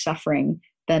reduce suffering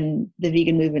than the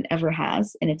vegan movement ever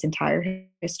has in its entire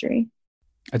history.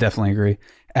 I definitely agree.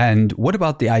 And what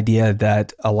about the idea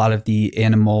that a lot of the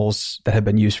animals that have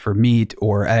been used for meat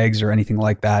or eggs or anything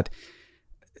like that,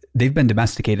 they've been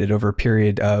domesticated over a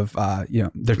period of,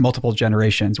 there's multiple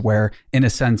generations where in a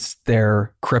sense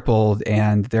they're crippled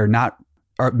and they're not,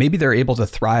 or maybe they're able to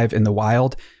thrive in the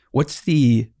wild. What's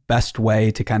the best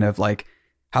way to kind of like,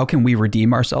 how can we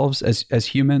redeem ourselves as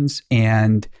humans?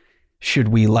 And should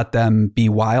we let them be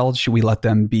wild? Should we let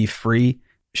them be free?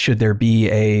 Should there be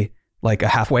a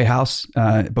halfway house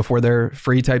before they're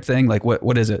free type thing? Like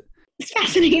what is it? It's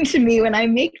fascinating to me when I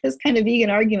make this kind of vegan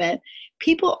argument.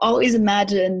 People always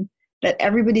imagine that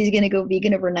everybody's going to go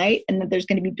vegan overnight and that there's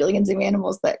going to be billions of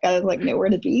animals that got like nowhere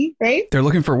to be, right? They're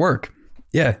looking for work.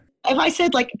 Yeah. If I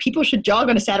said like people should jog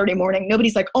on a Saturday morning,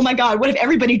 nobody's like, oh my God, what if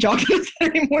everybody jogged on a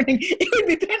Saturday morning? It would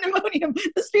be pandemonium.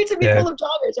 The streets would be full of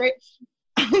joggers, right?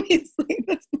 Obviously,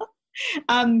 that's not.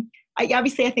 I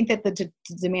think that the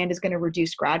demand is going to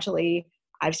reduce gradually.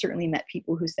 I've certainly met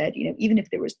people who said, even if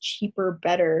there was cheaper,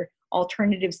 better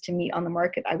alternatives to meat on the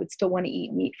market, I would still want to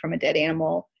eat meat from a dead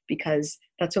animal because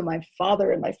that's what my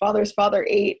father and my father's father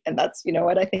ate. And that's,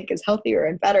 what I think is healthier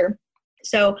and better.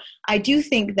 So I do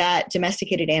think that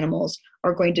domesticated animals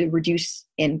are going to reduce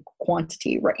in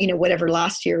quantity, right? Whatever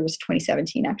last year was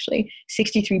 2017, actually,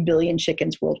 63 billion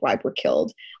chickens worldwide were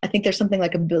killed. I think there's something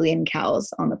like 1 billion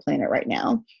cows on the planet right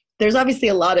now. There's obviously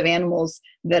a lot of animals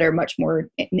that are much more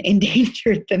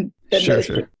endangered than those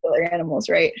particular animals,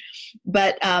 right?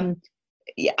 But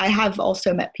I have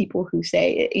also met people who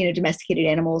say, domesticated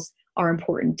animals are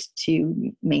important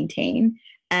to maintain.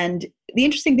 And the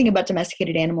interesting thing about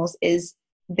domesticated animals is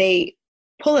they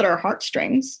pull at our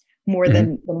heartstrings more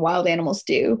than wild animals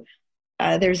do.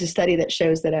 There's a study that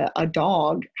shows that a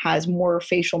dog has more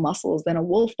facial muscles than a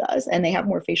wolf does, and they have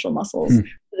more facial muscles so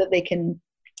that they can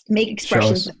make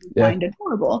expressions that we find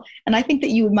adorable. And I think that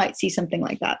you might see something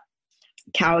like that.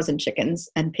 Cows and chickens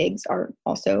and pigs are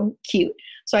also cute.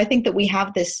 So I think that we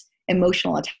have this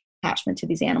emotional attachment to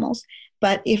these animals.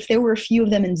 But if there were a few of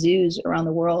them in zoos around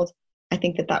the world, I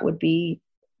think that that would be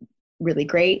really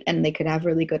great and they could have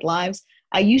really good lives.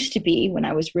 I used to be, when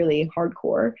I was really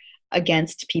hardcore,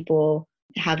 against people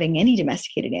having any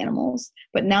domesticated animals.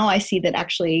 But now I see that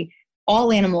actually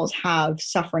all animals have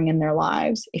suffering in their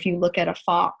lives. If you look at a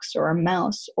fox or a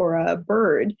mouse or a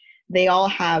bird, they all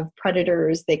have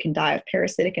predators. They can die of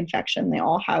parasitic infection. They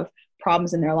all have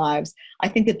problems in their lives. I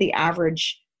think that the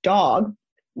average dog,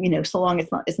 so long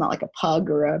it's not like a pug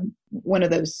or one of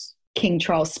those King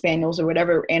Charles Spaniels or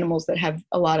whatever animals that have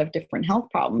a lot of different health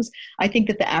problems, I think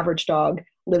that the average dog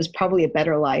lives probably a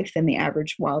better life than the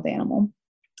average wild animal.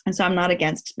 And so I'm not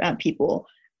against people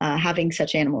having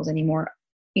such animals anymore.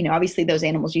 Obviously those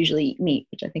animals usually eat meat,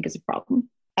 which I think is a problem.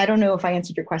 I don't know if I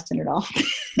answered your question at all.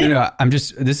 No,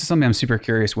 this is something I'm super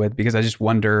curious with, because I just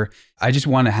want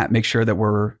to make sure that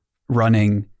we're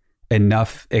running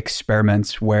enough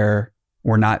experiments where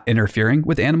we're not interfering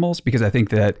with animals, because I think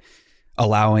that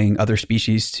allowing other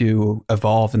species to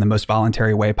evolve in the most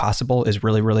voluntary way possible is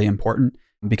really, really important,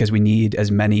 because we need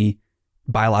as many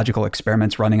biological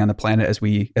experiments running on the planet as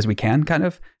we can, kind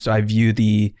of. So I view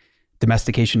the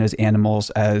domestication as animals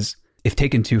as, if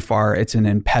taken too far, it's an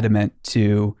impediment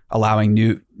to allowing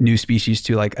new species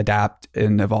to like adapt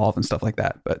and evolve and stuff like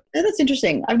that. But that's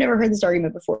interesting. I've never heard this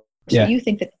argument before. So you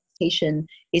think that domestication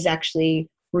is actually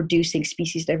reducing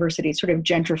species diversity, sort of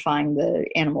gentrifying the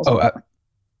animals?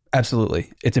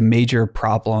 Absolutely. It's a major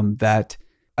problem that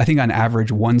I think on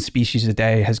average, one species a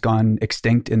day has gone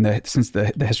extinct since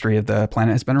the history of the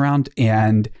planet has been around.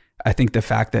 And I think the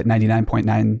fact that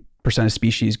 99.9% of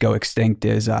species go extinct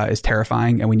is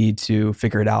terrifying, and we need to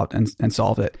figure it out and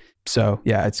solve it. So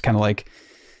yeah, it's kind of like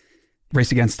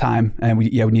race against time, and we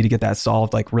need to get that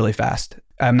solved like really fast.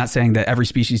 I'm not saying that every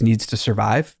species needs to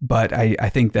survive, but I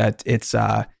think that it's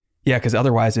because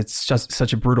otherwise it's just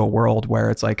such a brutal world where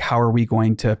it's like, how are we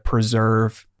going to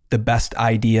preserve the best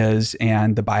ideas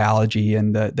and the biology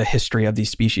and the history of these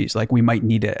species? Like, we might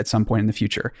need it at some point in the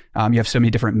future. You have so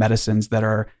many different medicines that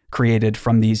are created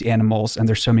from these animals, and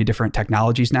there's so many different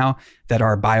technologies now that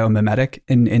are biomimetic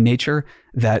in nature,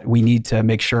 that we need to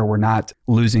make sure we're not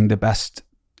losing the best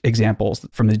examples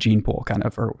from the gene pool, kind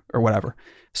of, or whatever.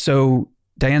 So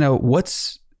Diana,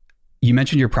 you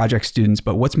mentioned your project students,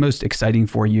 but what's most exciting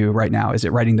for you right now? Is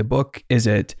it writing the book? Is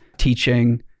it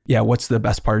teaching? Yeah. What's the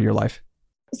best part of your life?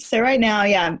 So right now,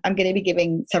 I'm going to be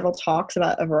giving several talks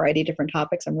about a variety of different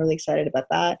topics. I'm really excited about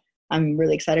that. I'm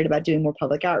really excited about doing more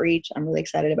public outreach. I'm really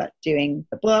excited about doing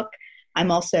the book. I'm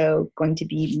also going to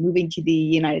be moving to the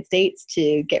United States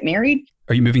to get married.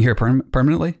 Are you moving here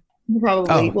permanently?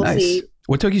 Probably. We'll see.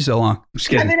 What took you so long? I'm just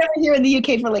kidding. I've been over here in the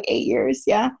UK for like 8 years.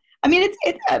 Yeah. I mean,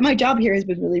 it's my job here has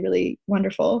been really, really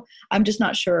wonderful. I'm just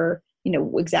not sure,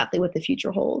 exactly what the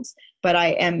future holds, but I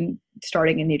am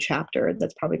starting a new chapter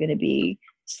that's probably going to be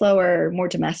slower, more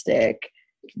domestic,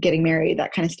 getting married,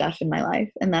 that kind of stuff in my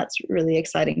life. And that's really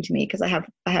exciting to me, because I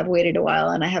have waited a while,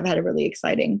 and I have had a really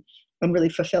exciting and really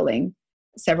fulfilling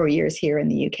several years here in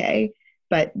the UK.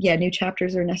 But yeah, new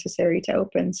chapters are necessary to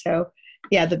open. So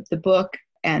yeah, the book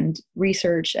and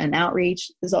research and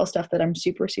outreach is all stuff that I'm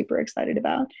super, super excited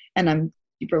about. And I'm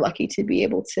super lucky to be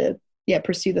able to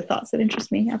pursue the thoughts that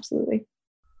interest me. Absolutely.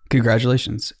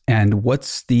 Congratulations. And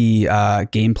what's the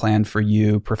game plan for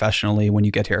you professionally when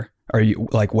you get here? Are you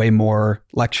like way more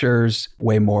lectures,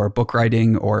 way more book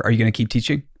writing, or are you going to keep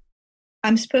teaching?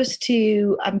 I'm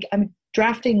finishing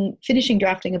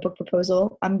drafting a book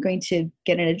proposal. I'm going to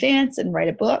get an advance and write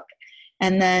a book,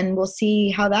 and then we'll see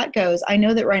how that goes. I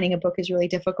know that writing a book is really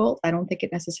difficult. I don't think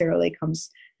it necessarily comes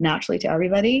naturally to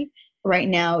everybody. Right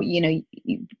now,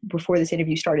 before this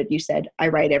interview started, you said, I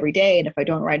write every day. And if I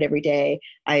don't write every day,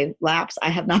 I lapse.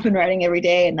 I have not been writing every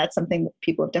day. And that's something that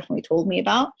people have definitely told me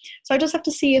about. So I just have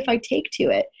to see if I take to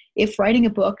it. If writing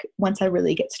a book, once I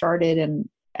really get started and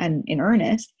in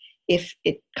earnest, if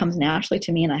it comes naturally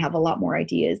to me and I have a lot more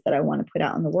ideas that I want to put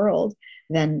out in the world,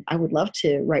 then I would love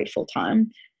to write full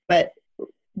time. But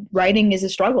writing is a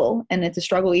struggle, and it's a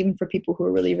struggle even for people who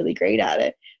are really, really great at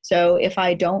it. So if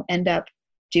I don't end up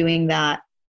doing that,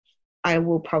 I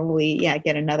will probably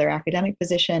get another academic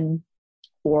position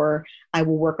or I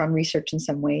will work on research in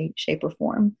some way, shape, or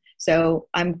form. So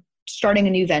I'm starting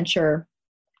a new venture,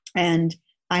 and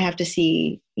I have to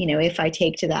see, if I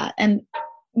take to that. And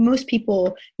most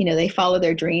people, they follow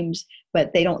their dreams,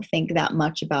 but they don't think that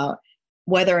much about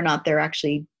whether or not they're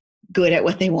actually good at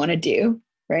what they want to do,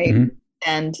 right? Mm-hmm.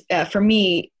 And for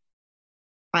me,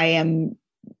 I am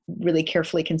really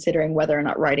carefully considering whether or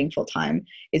not writing full time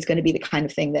is going to be the kind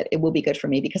of thing that it will be good for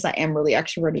me, because I am really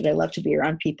extroverted. I love to be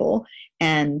around people,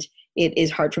 and it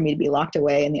is hard for me to be locked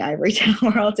away in the ivory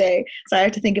tower all day. So I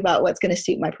have to think about what's going to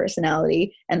suit my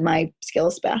personality and my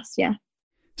skills best. Yeah.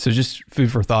 So just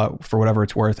food for thought for whatever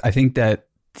it's worth. I think that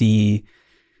the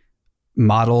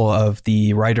model of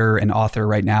the writer and author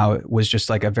right now was just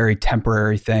like a very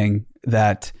temporary thing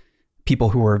that people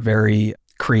who were very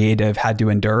creative had to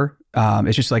endure.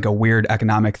 It's just like a weird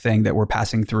economic thing that we're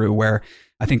passing through, where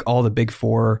I think all the big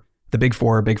four, big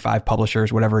five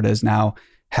publishers, whatever it is now,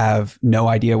 have no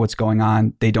idea what's going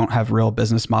on. They don't have real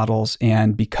business models.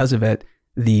 And because of it,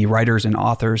 the writers and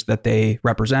authors that they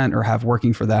represent or have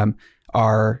working for them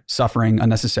are suffering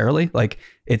unnecessarily. Like,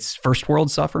 it's first world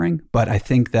suffering. But I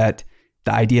think that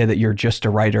the idea that you're just a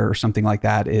writer or something like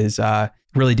that is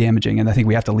really damaging. And I think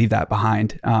we have to leave that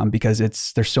behind because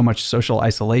there's so much social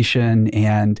isolation.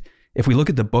 And if we look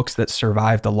at the books that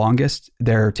survive the longest,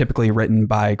 they're typically written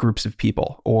by groups of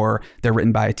people, or they're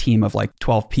written by a team of like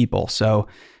 12 people. So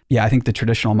yeah, I think the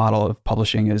traditional model of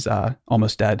publishing is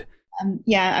almost dead. I'm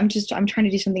trying to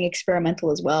do something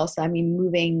experimental as well. So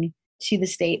moving to the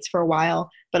States for a while,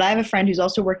 but I have a friend who's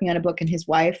also working on a book, and his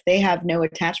wife, they have no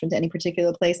attachment to any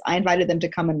particular place. I invited them to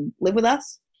come and live with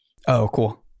us. Oh,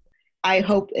 cool. I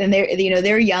hope, and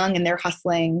they're young and they're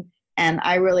hustling. And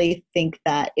I really think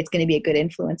that it's going to be a good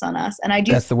influence on us. And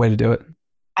that's the way to do it.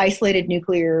 Isolated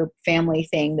nuclear family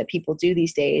thing that people do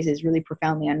these days is really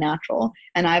profoundly unnatural.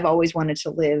 And I've always wanted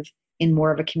to live in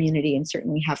more of a community and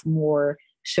certainly have more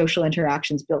social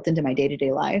interactions built into my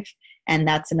day-to-day life. And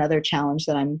that's another challenge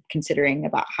that I'm considering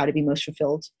about how to be most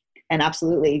fulfilled. And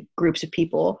absolutely groups of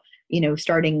people,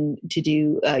 starting to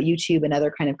do YouTube and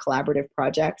other kind of collaborative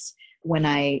projects when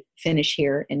I finish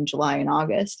here in July and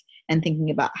August, and thinking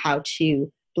about how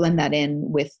to blend that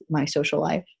in with my social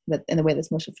life in the way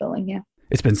that's most fulfilling. Yeah.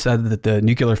 It's been said that the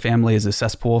nuclear family is a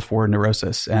cesspool for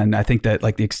neurosis. And I think that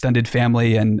like the extended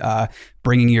family and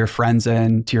bringing your friends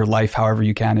into your life however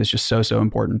you can is just so, so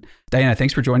important. Diana,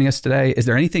 thanks for joining us today. Is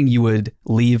there anything you would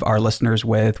leave our listeners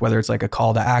with, whether it's like a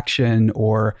call to action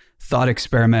or thought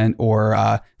experiment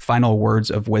or final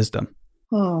words of wisdom?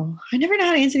 Oh, I never know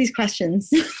how to answer these questions.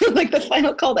 Like the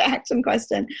final call to action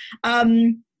question.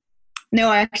 No,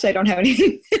 I don't have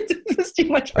anything. It's too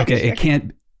much pressure. Okay, it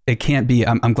can't be.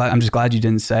 I'm just glad you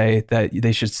didn't say that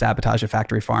they should sabotage a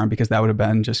factory farm, because that would have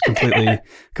been just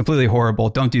completely horrible.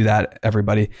 Don't do that,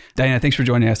 everybody. Diana, thanks for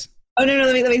joining us. Oh no,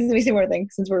 let me say one more thing,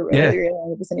 since we're really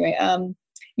with this anyway.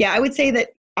 I would say that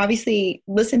obviously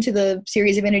listen to the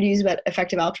series of interviews about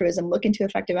effective altruism, look into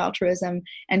effective altruism,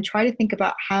 and try to think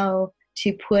about how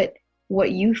to put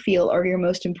what you feel are your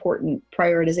most important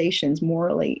prioritizations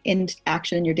morally into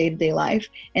action in your day-to-day life.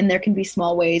 And there can be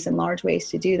small ways and large ways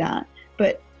to do that.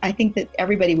 But I think that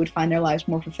everybody would find their lives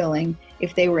more fulfilling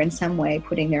if they were in some way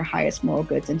putting their highest moral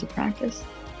goods into practice.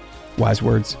 Wise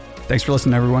words. Thanks for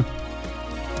listening, everyone.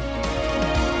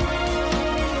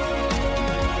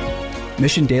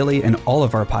 Mission Daily and all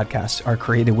of our podcasts are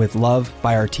created with love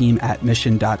by our team at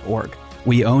mission.org.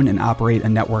 We own and operate a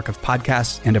network of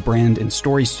podcasts and a brand and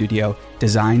story studio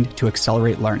designed to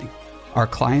accelerate learning. Our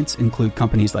clients include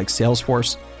companies like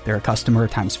Salesforce, they're a customer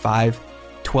times 5,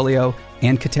 Twilio,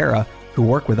 and Katera, who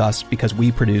work with us because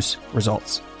we produce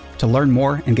results. To learn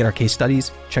more and get our case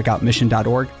studies, check out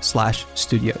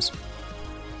mission.org/studios.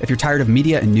 If you're tired of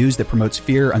media and news that promotes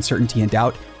fear, uncertainty, and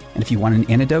doubt, and if you want an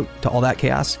antidote to all that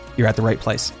chaos, you're at the right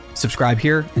place. Subscribe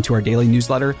here and to our daily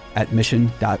newsletter at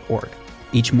mission.org.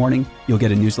 Each morning, you'll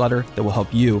get a newsletter that will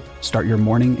help you start your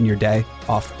morning and your day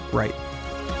off right.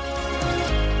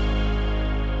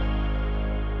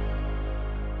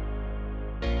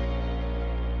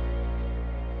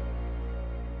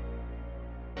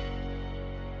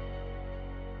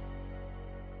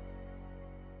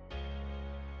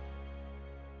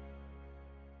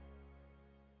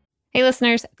 Hey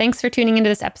listeners, thanks for tuning into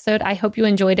this episode. I hope you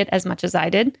enjoyed it as much as I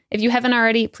did. If you haven't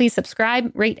already, please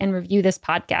subscribe, rate, and review this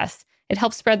podcast. It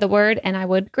helps spread the word, and I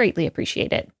would greatly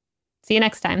appreciate it. See you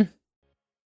next time.